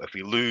 oh, if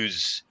we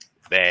lose,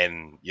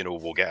 then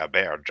we'll get a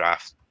better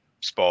draft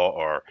spot,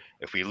 or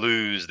if we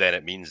lose, then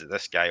it means that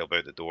this guy will be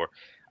out the door.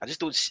 I just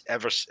don't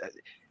ever.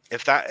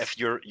 If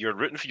you're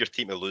rooting for your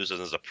team to lose, and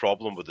there's a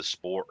problem with the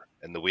sport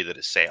and the way that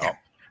it's set up,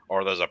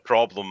 or there's a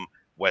problem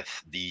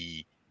with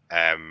the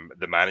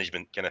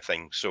management kind of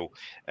thing. So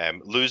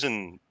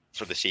losing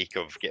for the sake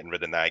of getting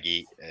rid of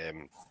Nagy.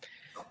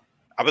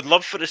 I would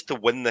love for us to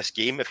win this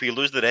game. If we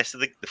lose the rest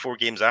of the 4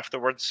 games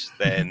afterwards,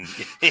 then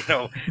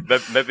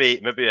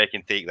maybe I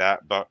can take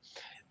that. But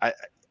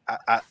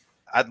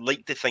I'd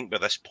like to think by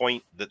this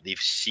point that they've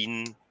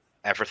seen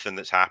everything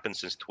that's happened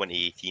since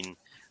 2018.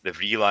 They've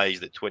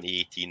realised that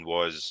 2018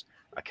 was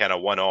a kind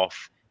of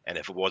one-off, and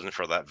if it wasn't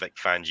for that Vic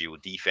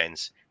Fangio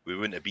defence, we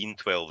wouldn't have been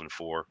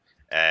 12-4.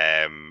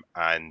 And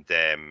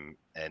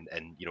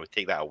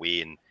take that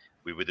away, and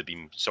we would have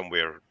been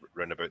somewhere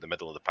around about the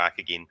middle of the pack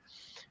again.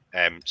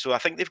 So I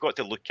think they've got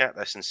to look at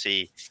this and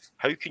say,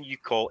 how can you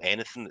call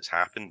anything that's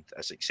happened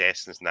a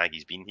success since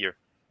Nagy's been here?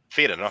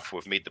 Fair enough,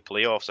 we've made the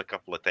playoffs a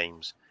couple of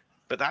times,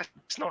 but that's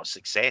not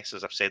success,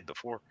 as I've said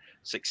before.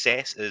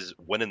 Success is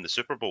winning the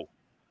Super Bowl,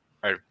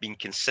 or being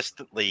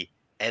consistently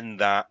in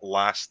that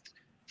last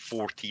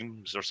 4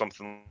 teams or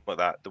something like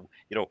that.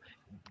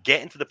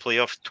 Getting to the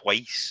playoffs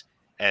twice,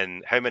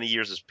 and how many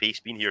years has Pace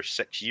been here?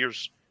 6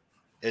 years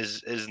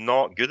is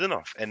not good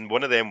enough, and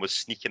one of them was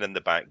sneaking in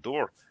the back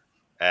door.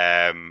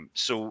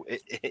 So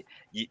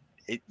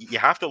you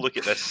have to look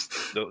at this,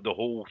 the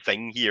whole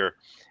thing here,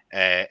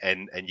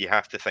 and you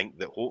have to think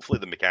that hopefully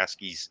the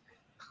McCaskies,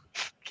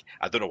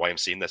 I don't know why I'm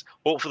saying this,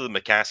 hopefully the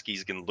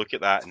McCaskies can look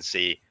at that and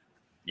say,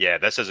 yeah,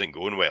 this isn't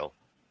going well.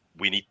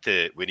 We need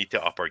to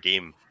up our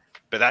game.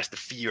 But that's the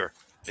fear,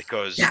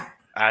 because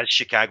as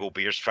Chicago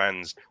Bears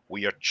fans,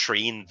 we are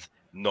trained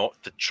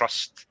not to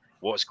trust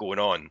what's going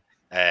on.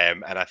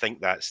 And I think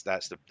that's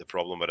the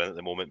problem we're in at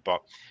the moment.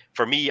 But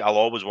for me, I'll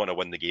always want to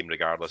win the game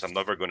regardless. I'm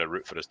never going to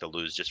root for us to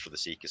lose just for the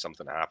sake of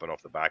something to happen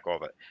off the back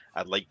of it.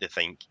 I'd like to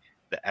think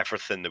that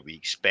everything that we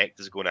expect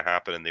is going to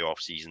happen in the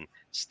off-season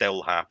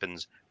still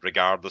happens,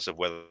 regardless of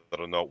whether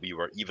or not we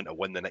were even to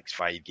win the next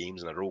 5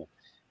 games in a row.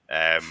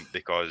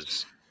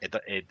 Because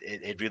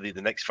it really,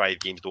 the next 5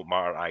 games don't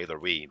matter either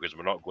way, because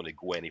we're not going to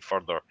go any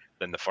further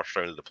than the first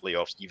round of the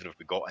playoffs, even if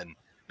we got in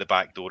the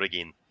back door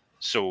again.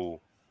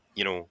 So,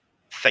 you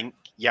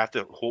have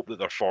to hope that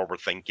they're forward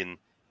thinking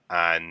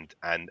and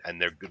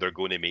they're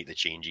going to make the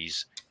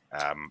changes.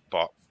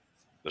 But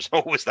there's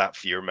always that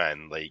fear,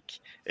 man. Like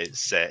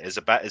it's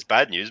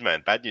bad news,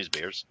 man. Bad news,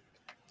 Bears.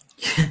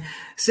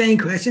 Same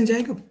question,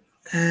 Jacob.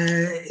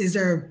 Is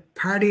there a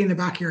party in the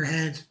back of your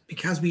head,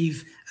 because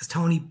we've, as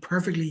Tony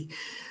perfectly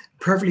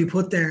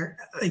put there,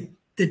 like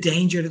the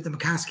danger that the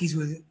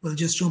McCaskies will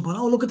just jump on?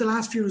 Oh, look at the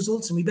last few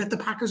results, and we bet the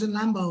Packers in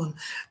Lambeau, and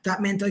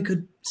that meant I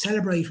could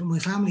celebrate with my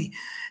family.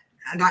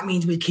 And that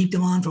means we'll keep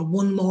them on for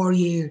one more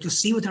year, just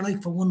see what they're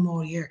like for one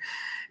more year.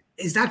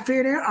 Is that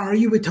fair there? Or are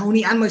you with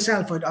Tony and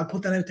myself? I'll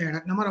put that out there,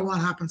 that no matter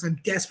what happens, I'm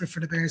desperate for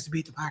the Bears to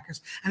beat the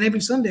Packers. And every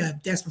Sunday, I'm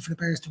desperate for the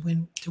Bears to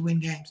win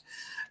games.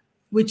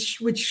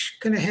 Which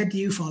kind of head do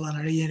you fall on?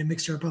 Are you in a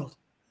mixture of both?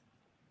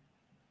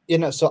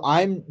 So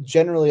I'm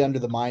generally under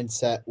the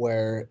mindset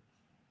where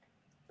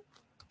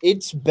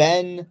it's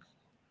been,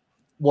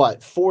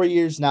 4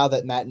 years now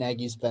that Matt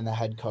Nagy's been the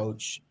head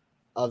coach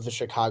of the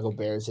Chicago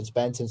Bears. It's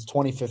been since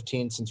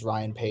 2015, since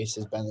Ryan Pace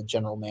has been the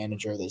general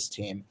manager of this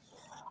team.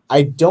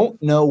 I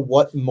don't know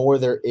what more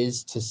there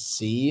is to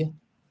see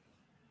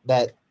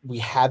that we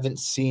haven't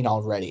seen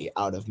already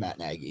out of Matt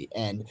Nagy.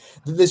 And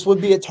this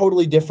would be a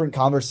totally different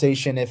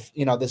conversation if,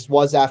 this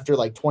was after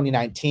like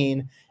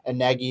 2019 and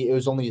Nagy, it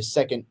was only his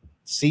second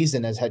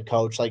season as head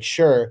coach. Like,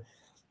 sure,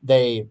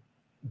 they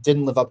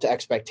didn't live up to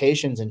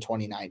expectations in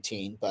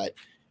 2019, but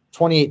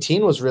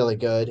 2018 was really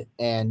good,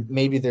 and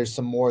maybe there's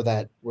some more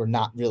that we're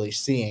not really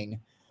seeing.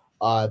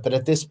 But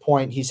at this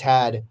point, he's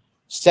had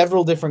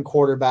several different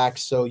quarterbacks,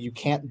 so you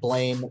can't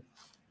blame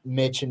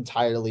Mitch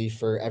entirely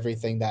for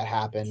everything that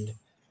happened.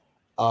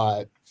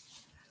 And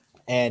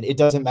it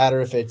doesn't matter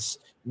if it's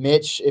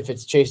Mitch, if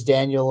it's Chase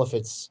Daniel, if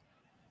it's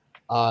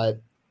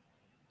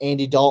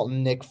Andy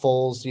Dalton, Nick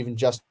Foles, even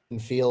Justin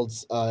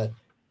Fields.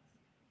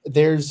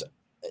 There's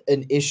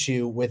an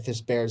issue with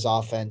this Bears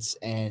offense,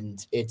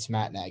 and it's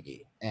Matt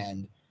Nagy.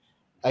 And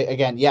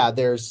again,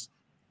 there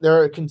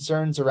are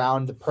concerns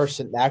around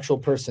the actual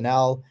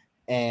personnel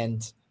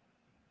and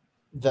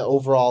the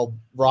overall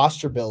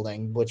roster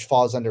building, which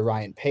falls under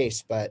Ryan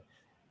Pace. But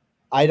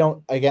like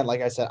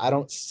I said, I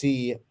don't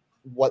see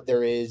what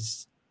there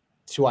is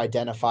to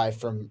identify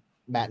from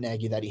Matt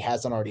Nagy that he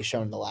hasn't already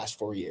shown in the last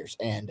 4 years.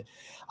 And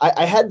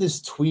I had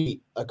this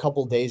tweet a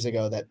couple days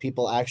ago that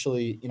people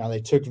actually,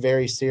 they took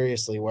very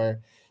seriously, where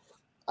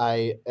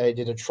I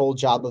did a troll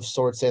job of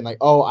sorts, saying like,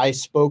 oh, I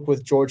spoke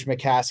with George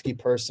McCaskey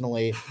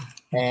personally.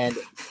 And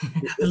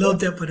I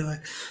love that, by the way.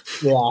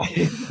 Yeah,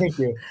 thank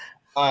you.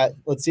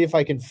 Let's see if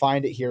I can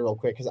find it here real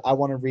quick because I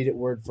want to read it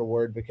word for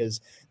word,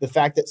 because the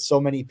fact that so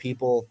many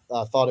people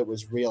thought it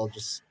was real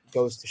just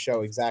goes to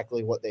show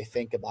exactly what they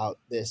think about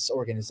this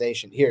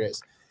organization. Here it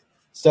is.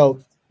 So,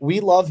 we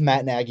love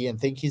Matt Nagy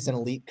and think he's an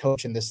elite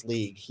coach in this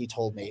league, he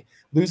told me.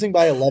 Losing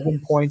by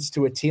 11 points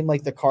to a team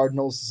like the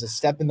Cardinals is a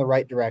step in the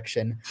right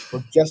direction.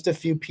 We're just a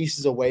few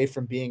pieces away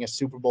from being a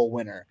Super Bowl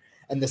winner.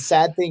 And the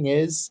sad thing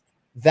is,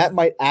 that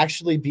might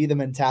actually be the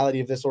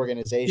mentality of this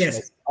organization. Yes.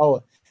 It's,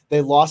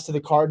 they lost to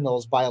the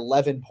Cardinals by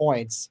 11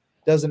 points.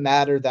 Doesn't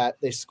matter that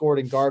they scored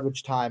in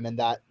garbage time and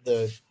that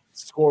the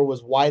score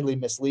was widely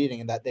misleading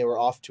and that they were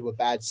off to a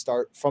bad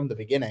start from the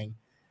beginning.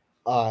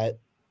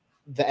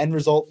 The end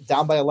result,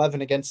 down by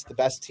 11 against the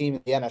best team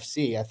in the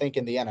NFC, I think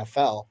in the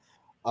NFL.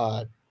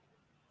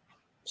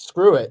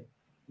 Screw it.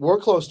 We're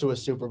close to a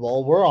Super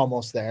Bowl. We're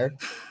almost there.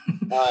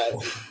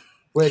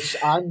 Which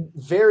I'm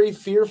very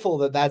fearful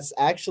that that's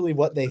actually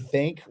what they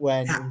think,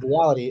 when in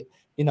reality,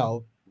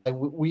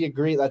 we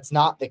agree that's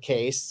not the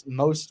case.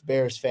 Most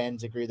Bears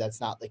fans agree that's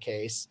not the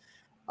case.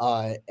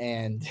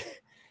 And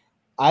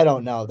I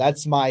don't know.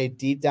 That's my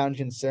deep down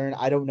concern.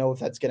 I don't know if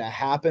that's going to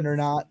happen or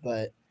not,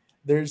 but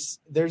there's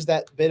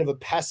that bit of a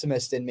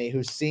pessimist in me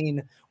who's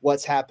seen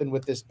what's happened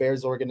with this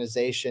Bears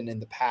organization in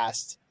the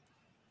past.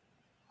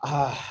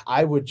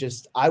 I would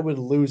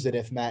lose it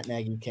if Matt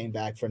Nagy came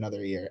back for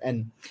another year.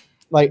 And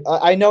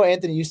I know,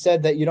 Anthony, you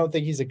said that you don't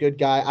think he's a good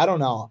guy. I don't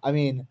know. I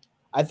mean,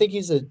 I think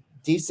he's a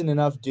decent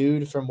enough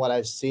dude from what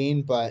I've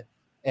seen,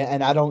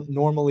 and I don't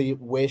normally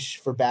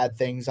wish for bad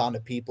things onto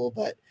people,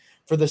 but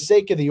for the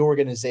sake of the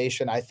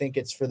organization, I think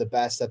it's for the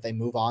best that they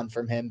move on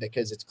from him,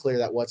 because it's clear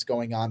that what's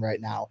going on right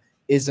now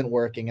isn't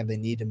working and they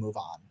need to move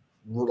on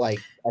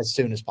as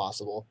soon as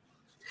possible.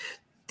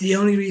 The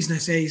only reason I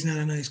say he's not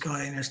a nice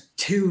guy, and there's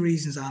two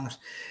reasons on it.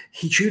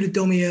 He threw the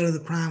dummy out of the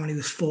pram when he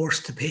was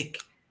forced to pick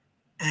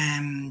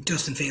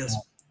Justin Fields.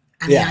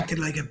 And he acted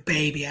like a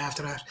baby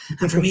after that.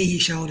 And for me, he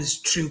showed his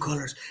true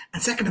colours.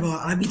 And second of all,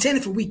 and I've been saying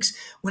it for weeks,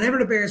 whenever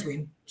the Bears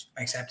win,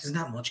 except it's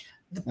not much,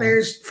 the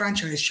Bears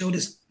franchise showed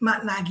us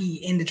Matt Nagy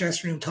in the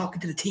dressing room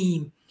talking to the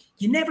team.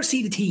 You never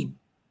see the team.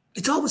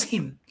 It's always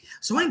him.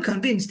 So I'm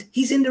convinced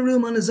he's in the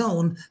room on his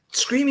own,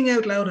 screaming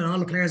out loud, and all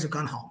the players have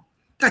gone home.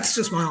 That's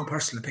just my own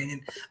personal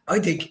opinion. I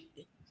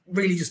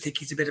really just think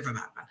he's a bit of a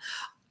madman.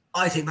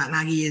 I think Matt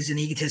Nagy is an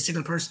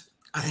egotistical person.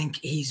 I think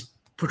he's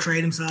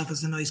portrayed himself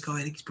as a nice guy.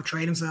 I think he's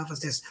portrayed himself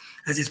as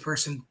this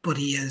person, but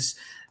he is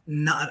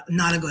not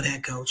a good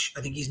head coach.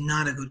 I think he's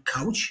not a good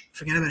coach.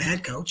 Forget about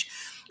head coach.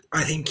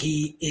 I think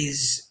he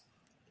is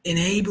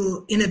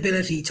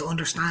inability to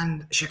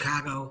understand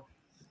Chicago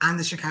and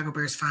the Chicago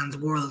Bears fans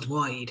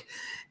worldwide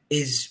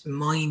is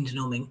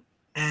mind-numbing.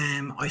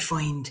 I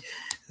find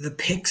the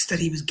picks that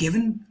he was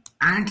given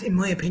aren't, in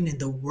my opinion,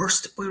 the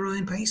worst by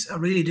Ryan Pace. I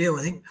really do.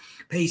 I think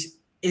Pace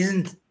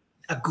isn't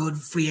a good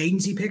free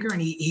agency picker,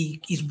 and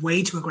he's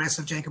way too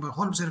aggressive, Jacob. I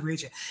 100% agree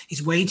with you.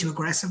 He's way too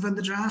aggressive in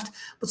the draft.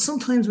 But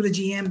sometimes with a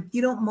GM,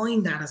 you don't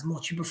mind that as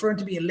much. You prefer him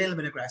to be a little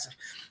bit aggressive.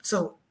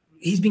 So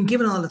he's been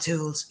given all the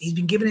tools. He's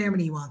been given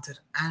everything he wanted.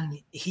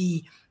 And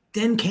he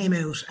then came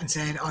out and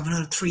said, I have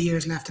another 3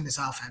 years left in this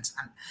offense.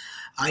 And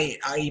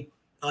I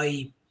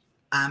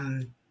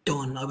am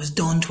done. I was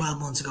done 12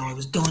 months ago. I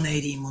was done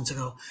 18 months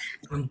ago.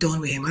 I'm done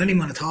with him. I don't even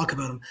want to talk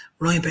about him.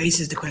 Ryan Pace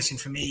is the question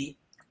for me.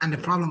 And the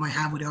problem I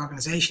have with the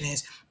organization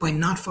is by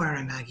not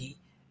firing Nagy,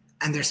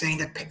 and they're saying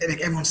that,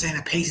 like everyone's saying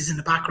that Pace is in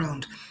the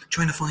background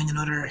trying to find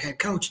another head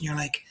coach. And you're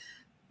like,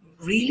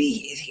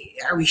 really?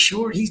 Are we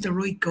sure he's the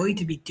right guy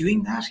to be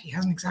doing that? He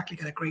hasn't exactly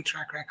got a great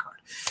track record.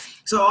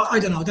 So I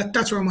don't know.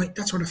 That's where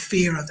the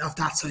fear of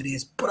that side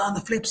is. But on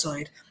the flip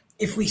side,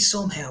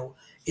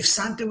 if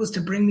Santa was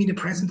to bring me the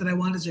present that I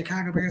want as a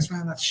Chicago Bears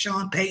fan, that's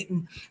Sean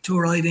Payton to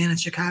arrive in at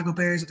Chicago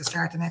Bears at the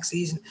start of next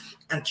season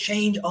and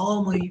change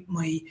all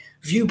my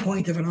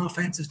viewpoint of an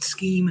offensive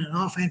scheme and an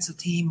offensive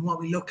team and what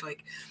we look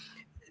like,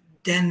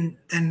 then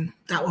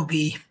that would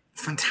be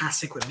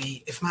fantastic with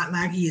me. If Matt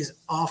Nagy is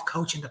off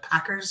coaching the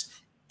Packers,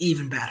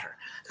 even better.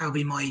 That would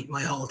be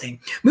my whole thing.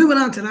 Moving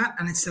on to that,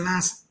 and it's the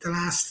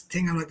last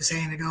thing I'd like to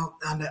say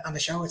on the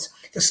show. It's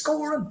the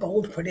score and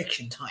bold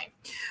prediction time.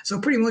 So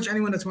pretty much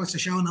anyone that's watched the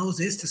show knows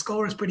this. The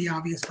score is pretty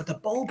obvious, but the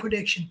bold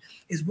prediction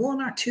is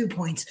 1 or 2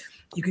 points.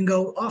 You can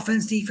go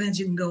offense, defense.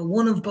 You can go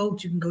one of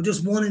both. You can go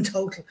just one in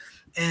total.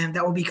 And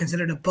that will be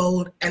considered a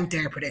bold, out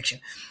there prediction.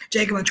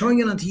 Jacob, I'm throwing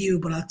it onto you,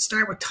 but I'll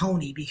start with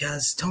Tony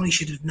because Tony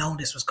should have known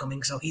this was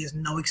coming, so he has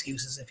no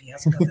excuses if he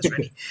hasn't got this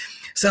ready.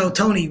 So,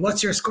 Tony,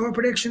 what's your score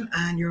prediction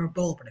and your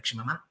bold prediction,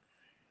 my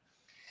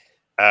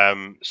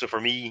man? So for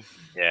me,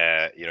 you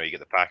get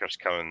the Packers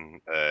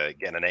coming,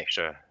 getting an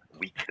extra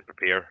week to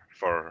prepare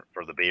for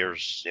the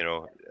Bears.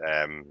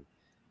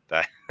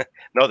 That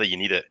not that you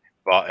need it,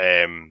 but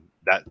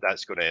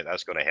that's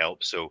gonna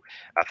help. So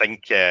I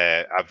think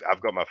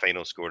I've got my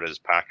final score as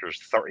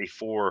Packers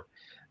 34,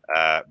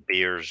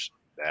 Bears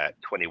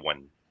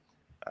 21.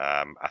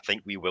 I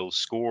think we will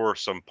score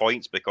some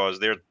points because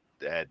their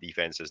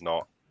defense is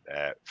not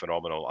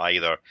phenomenal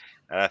either,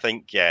 and I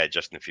think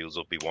Justin Fields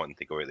will be wanting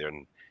to go out there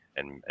and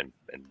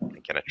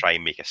kind of try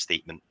and make a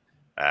statement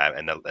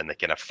in the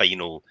kind of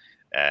final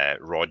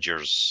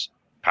Rodgers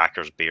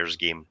Packers Bears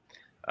game.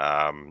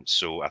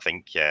 So I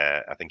think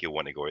he'll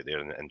want to go out there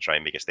and try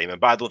and make a statement,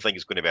 but I don't think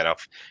it's going to be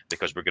enough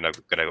because we're going to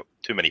have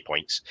too many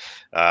points.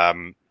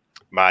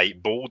 My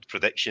bold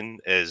prediction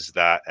is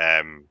that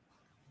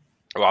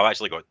well, I've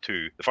actually got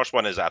two. The first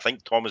one is I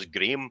think Thomas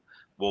Graham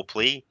will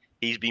play.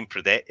 He's been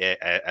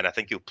and I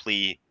think he'll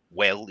play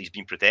well. He's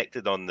been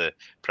protected on the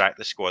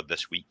practice squad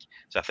this week,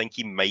 so I think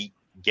he might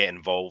get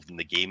involved in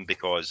the game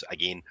because,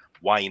 again,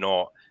 why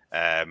not?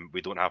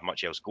 We don't have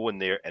much else going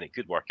there, and it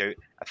could work out.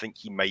 I think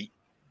he might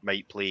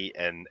play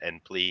and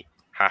play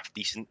half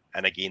decent,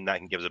 and again, that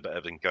can give us a bit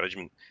of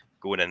encouragement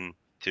going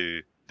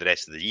into the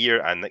rest of the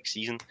year and next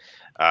season.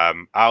 I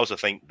also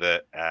think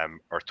that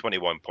our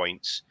 21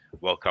 points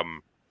will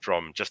come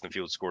from Justin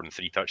Fields scoring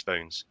 3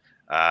 touchdowns.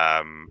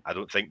 I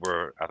don't think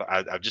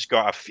I've just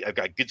got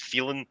a good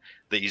feeling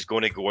that he's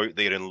going to go out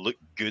there and look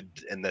good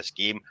in this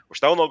game. We're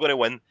still not going to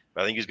win,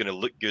 but I think he's going to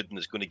look good, and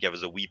it's going to give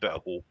us a wee bit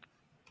of hope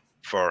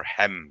for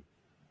him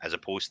as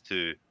opposed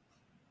to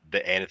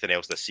anything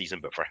else this season.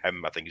 But for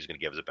him, I think he's going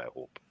to give us a bit of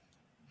hope.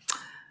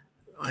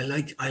 I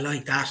like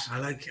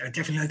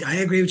that. I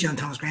agree with you on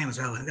Thomas Graham as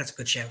well. I think that's a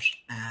good shout.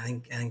 I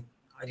think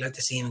I'd like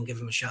to see him and give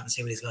him a shot and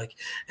see what he's like.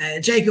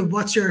 Jacob,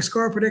 what's your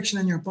score prediction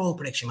and your ball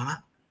prediction,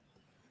 Mama?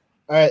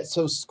 All right,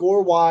 so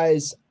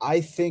score-wise,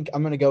 I think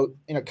I'm going to go,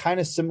 kind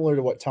of similar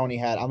to what Tony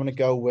had. I'm going to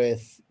go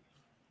with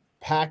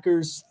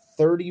Packers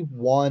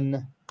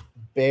 31,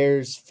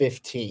 Bears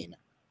 15.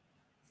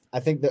 I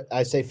think that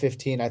I say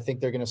 15. I think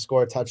they're going to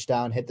score a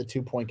touchdown, hit the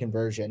 2-point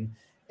conversion,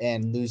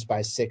 and lose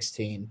by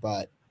 16,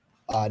 but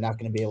not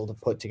going to be able to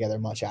put together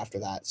much after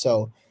that.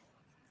 So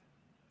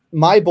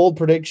my bold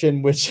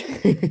prediction, which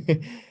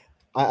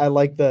I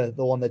like the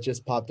one that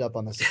just popped up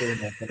on the screen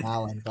from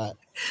Alan, but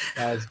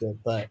that was good.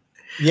 But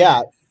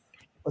yeah,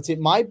 let's see.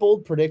 My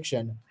bold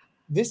prediction.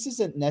 This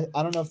isn't.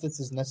 I don't know if this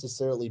is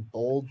necessarily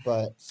bold,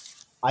 but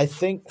I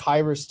think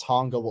Khyiris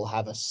Tonga will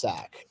have a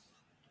sack.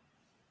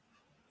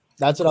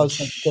 That's what I was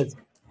thinking. Because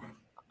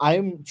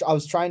I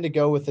was trying to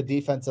go with a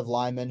defensive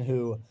lineman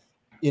who,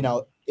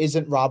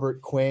 isn't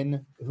Robert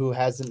Quinn, who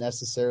hasn't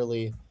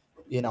necessarily,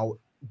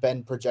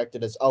 been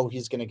projected as,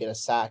 he's going to get a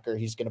sack or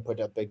he's going to put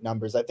up big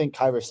numbers. I think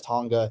Khyiris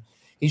Tonga,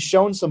 he's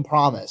shown some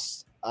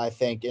promise, I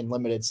think, in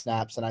limited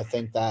snaps, and I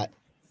think that.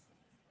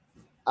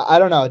 I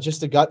don't know,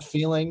 just a gut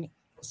feeling.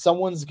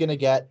 Someone's going to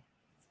get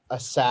a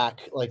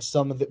sack, like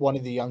one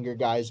of the younger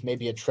guys,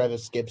 maybe a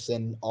Trevis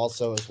Gibson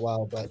also as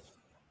well. But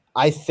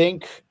I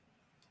think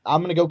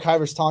I'm going to go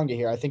Khyiris Tonga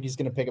here. I think he's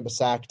going to pick up a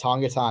sack.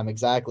 Tonga time,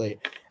 exactly.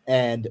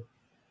 And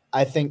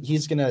I think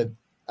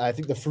I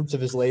think the fruits of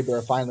his labor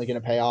are finally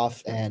going to pay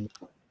off, and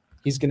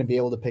he's going to be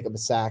able to pick up a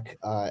sack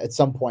at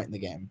some point in the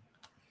game.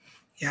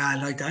 Yeah,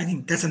 I like that. I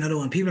think that's another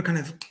one. People are kind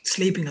of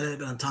sleeping a little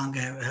bit on Tonga,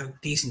 how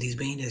decent he's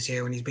been this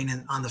year when he's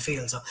been on the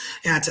field. So,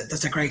 yeah,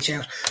 that's a great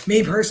shout.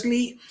 Me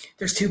personally,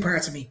 there's two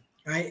parts of me,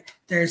 right?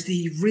 There's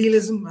the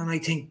realism, and I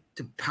think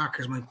the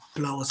Packers might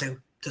blow us out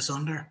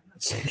asunder.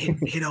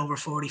 Hit over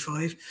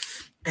 45.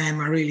 I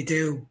really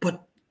do,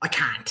 but I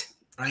can't,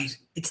 right?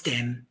 It's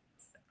them.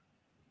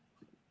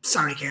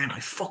 Sorry, Karen, I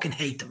fucking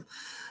hate them.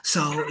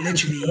 So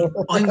literally,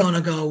 I'm going to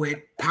go with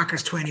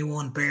Packers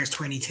 21, Bears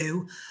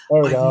 22.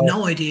 I have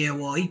no idea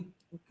why.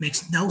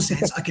 Makes no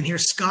sense. I can hear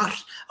Scott,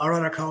 our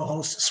other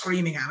co-host,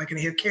 screaming at me. I can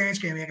hear Kieran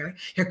screaming. I can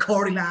hear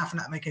Corey laughing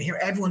at me. I can hear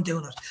everyone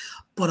doing it.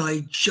 But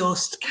I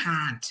just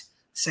can't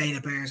say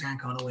the Bears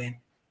aren't going to win.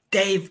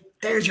 Dave,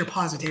 there's your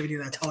positivity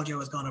that I told you I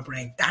was going to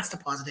bring. That's the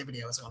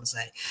positivity I was going to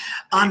say.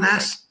 On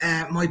that,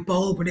 my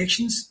bold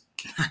predictions.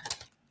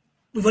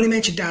 We've only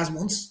mentioned Daz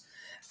once.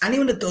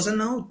 Anyone that doesn't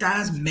know,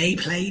 Daz may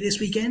play this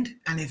weekend.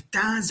 And if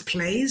Daz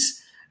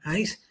plays,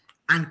 right,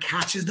 and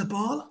catches the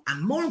ball,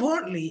 and more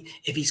importantly,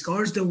 if he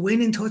scores the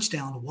winning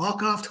touchdown,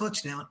 walk-off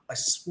touchdown, I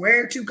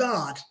swear to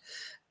God,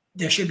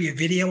 there should be a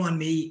video on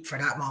me for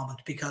that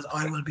moment because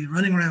I will be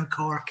running around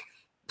Cork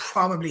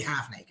probably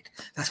half naked.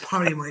 That's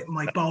probably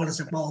my boldest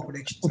of ball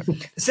predictions.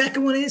 The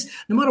second one is,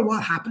 no matter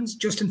what happens,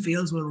 Justin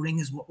Fields will ring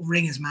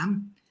his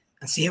mum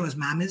and see how his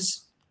mum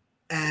is.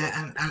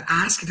 And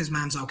ask if his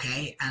mom's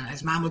okay, and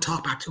his mom will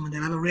talk back to him, and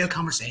they'll have a real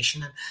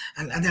conversation,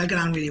 and they'll get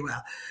on really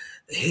well.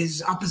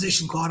 His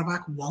opposition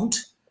quarterback won't,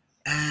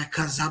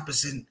 because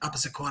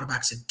opposite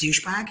quarterback's a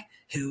douchebag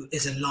who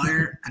is a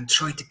liar and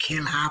tried to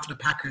kill half of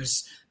the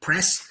Packers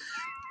press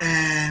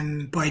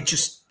by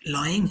just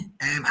lying,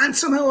 and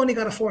somehow only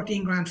got a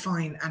 14 grand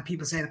fine, and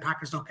people say the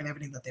Packers don't get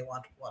everything that they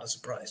want. What a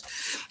surprise.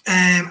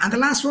 And the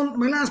last one,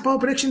 my last ball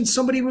prediction,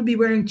 somebody will be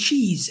wearing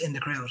cheese in the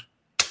crowd.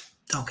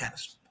 Don't get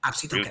it.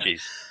 Absolutely don't get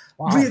it.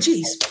 Wow. Real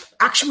cheese.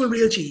 Actual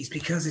real cheese,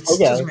 because it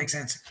doesn't make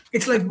sense.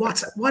 It's like,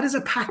 what is a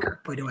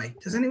Packer, by the way?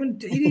 Does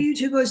you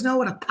two guys know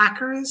what a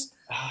Packer is?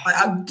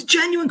 A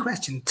genuine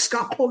question.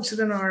 Scott posted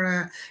in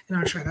our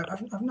thread.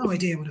 I've no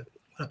idea what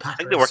a Packer is. I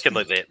think they work in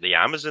like the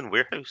Amazon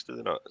warehouse, do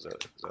they not? Is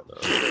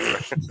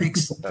that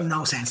Makes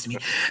no sense to me.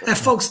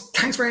 Folks,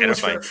 thanks very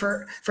much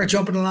for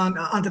jumping along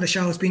onto the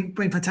show. It's been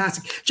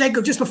fantastic.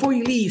 Jacob, just before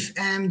you leave,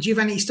 do you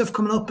have any stuff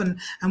coming up and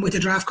with the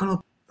draft coming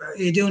up? Are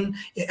you doing?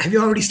 Have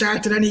you already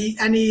started any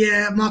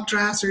mock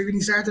drafts, or even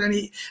started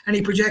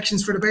any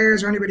projections for the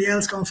Bears or anybody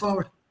else going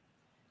forward?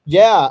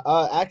 Yeah,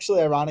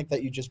 actually, ironic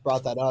that you just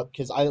brought that up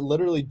because I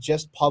literally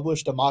just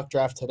published a mock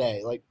draft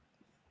today, like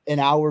an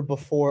hour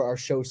before our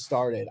show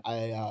started.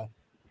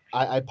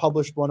 I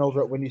published one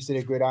over at Windy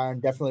City Gridiron.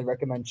 Definitely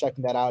recommend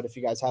checking that out if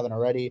you guys haven't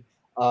already.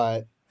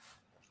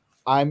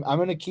 I'm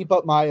gonna keep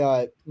up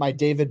my my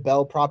David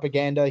Bell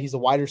propaganda. He's a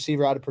wide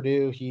receiver out of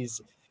Purdue. He's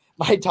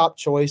my top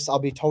choice. I'll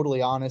be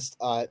totally honest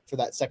for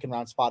that second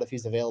round spot if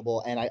he's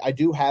available, and I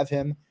do have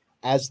him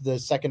as the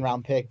second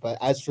round pick. But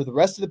as for the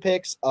rest of the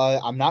picks,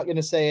 I'm not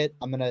gonna say it.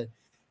 I'm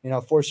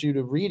gonna force you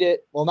to read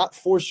it. Well, not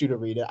force you to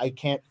read it. I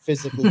can't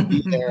physically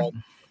be there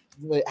and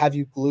have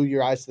you glue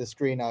your eyes to the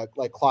screen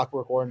like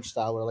Clockwork Orange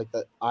style, where like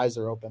the eyes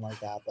are open like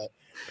that.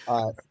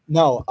 But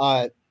no.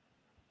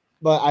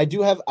 But I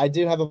do have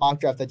a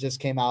mock draft that just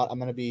came out. I'm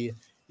going to be,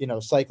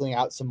 cycling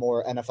out some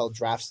more NFL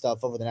draft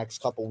stuff over the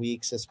next couple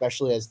weeks,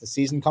 especially as the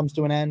season comes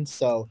to an end.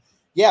 So,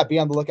 yeah, be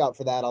on the lookout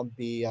for that. I'll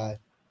be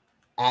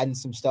adding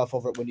some stuff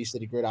over at Windy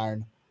City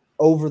Gridiron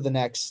over the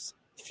next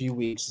few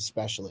weeks,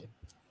 especially.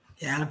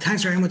 Yeah,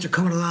 thanks very much for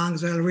coming along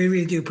as well. I really,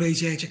 really do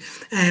appreciate you.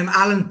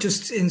 Alan,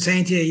 just in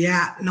saying to you,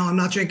 no, I'm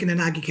not drinking the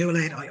Nagy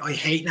Kool-Aid. I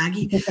hate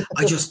Nagy.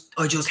 I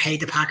just hate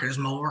the Packers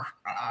more.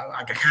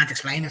 I can't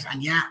explain it.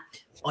 And yeah,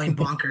 I'm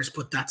bonkers,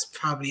 but that's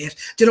probably it.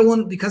 The other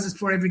one, because it's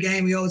for every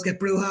game, we always get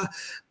Bruja.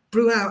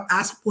 Bruja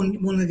asked one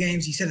of the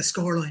games, he said a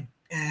scoreline,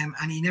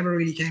 and he never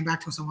really came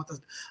back to us on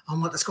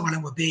what the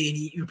scoreline would be, and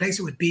he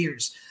replaced it with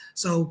beers.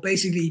 So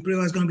basically,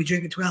 Bruja is going to be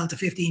drinking 12 to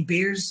 15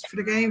 beers for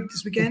the game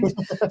this weekend.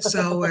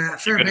 So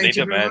fair play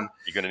to Bruja.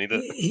 You're going to need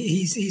it.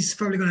 He's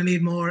probably going to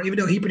need more, even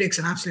though he predicts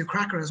an absolute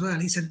cracker as well.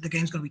 He said that the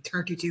game's going to be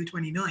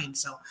 32-29.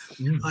 So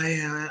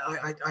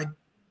I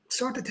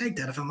sort of take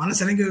that, if I'm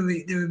honest. I think there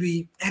would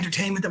be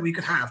entertainment that we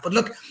could have. But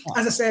look,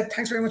 as I said,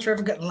 thanks very much for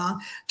everyone getting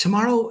along.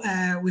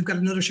 Tomorrow, we've got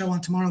another show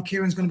on tomorrow.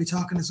 Kieran's going to be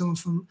talking to someone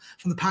from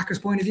the Packers'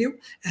 point of view.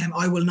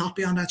 I will not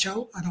be on that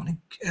show. I don't think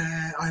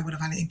I would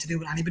have anything to do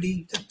with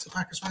anybody that's a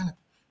Packers fan. I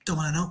don't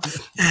want to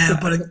know.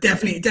 But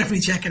definitely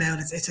check it out.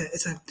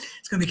 It's going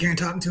to be Kieran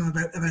talking to him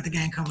about the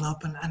game coming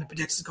up and the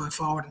predictions going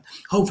forward. And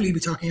hopefully we'll be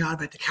talking a lot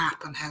about the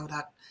cap and how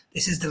that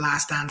this is the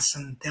last dance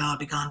and they'll all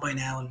be gone by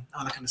now and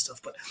all that kind of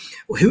stuff. But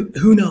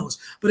who knows?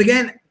 But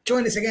again,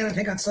 join us again, I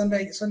think, on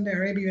Sunday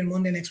or maybe even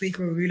Monday next week,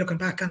 where we'll be looking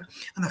back on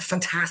a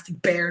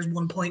fantastic Bears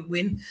 1-point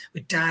win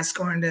with Daz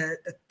scoring the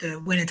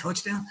winning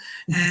touchdown.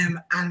 And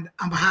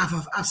on behalf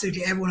of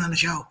absolutely everyone on the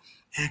show,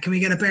 can we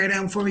get a bear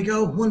down before we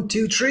go? 1,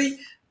 2, 3.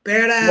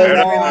 Bear down,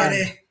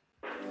 everybody.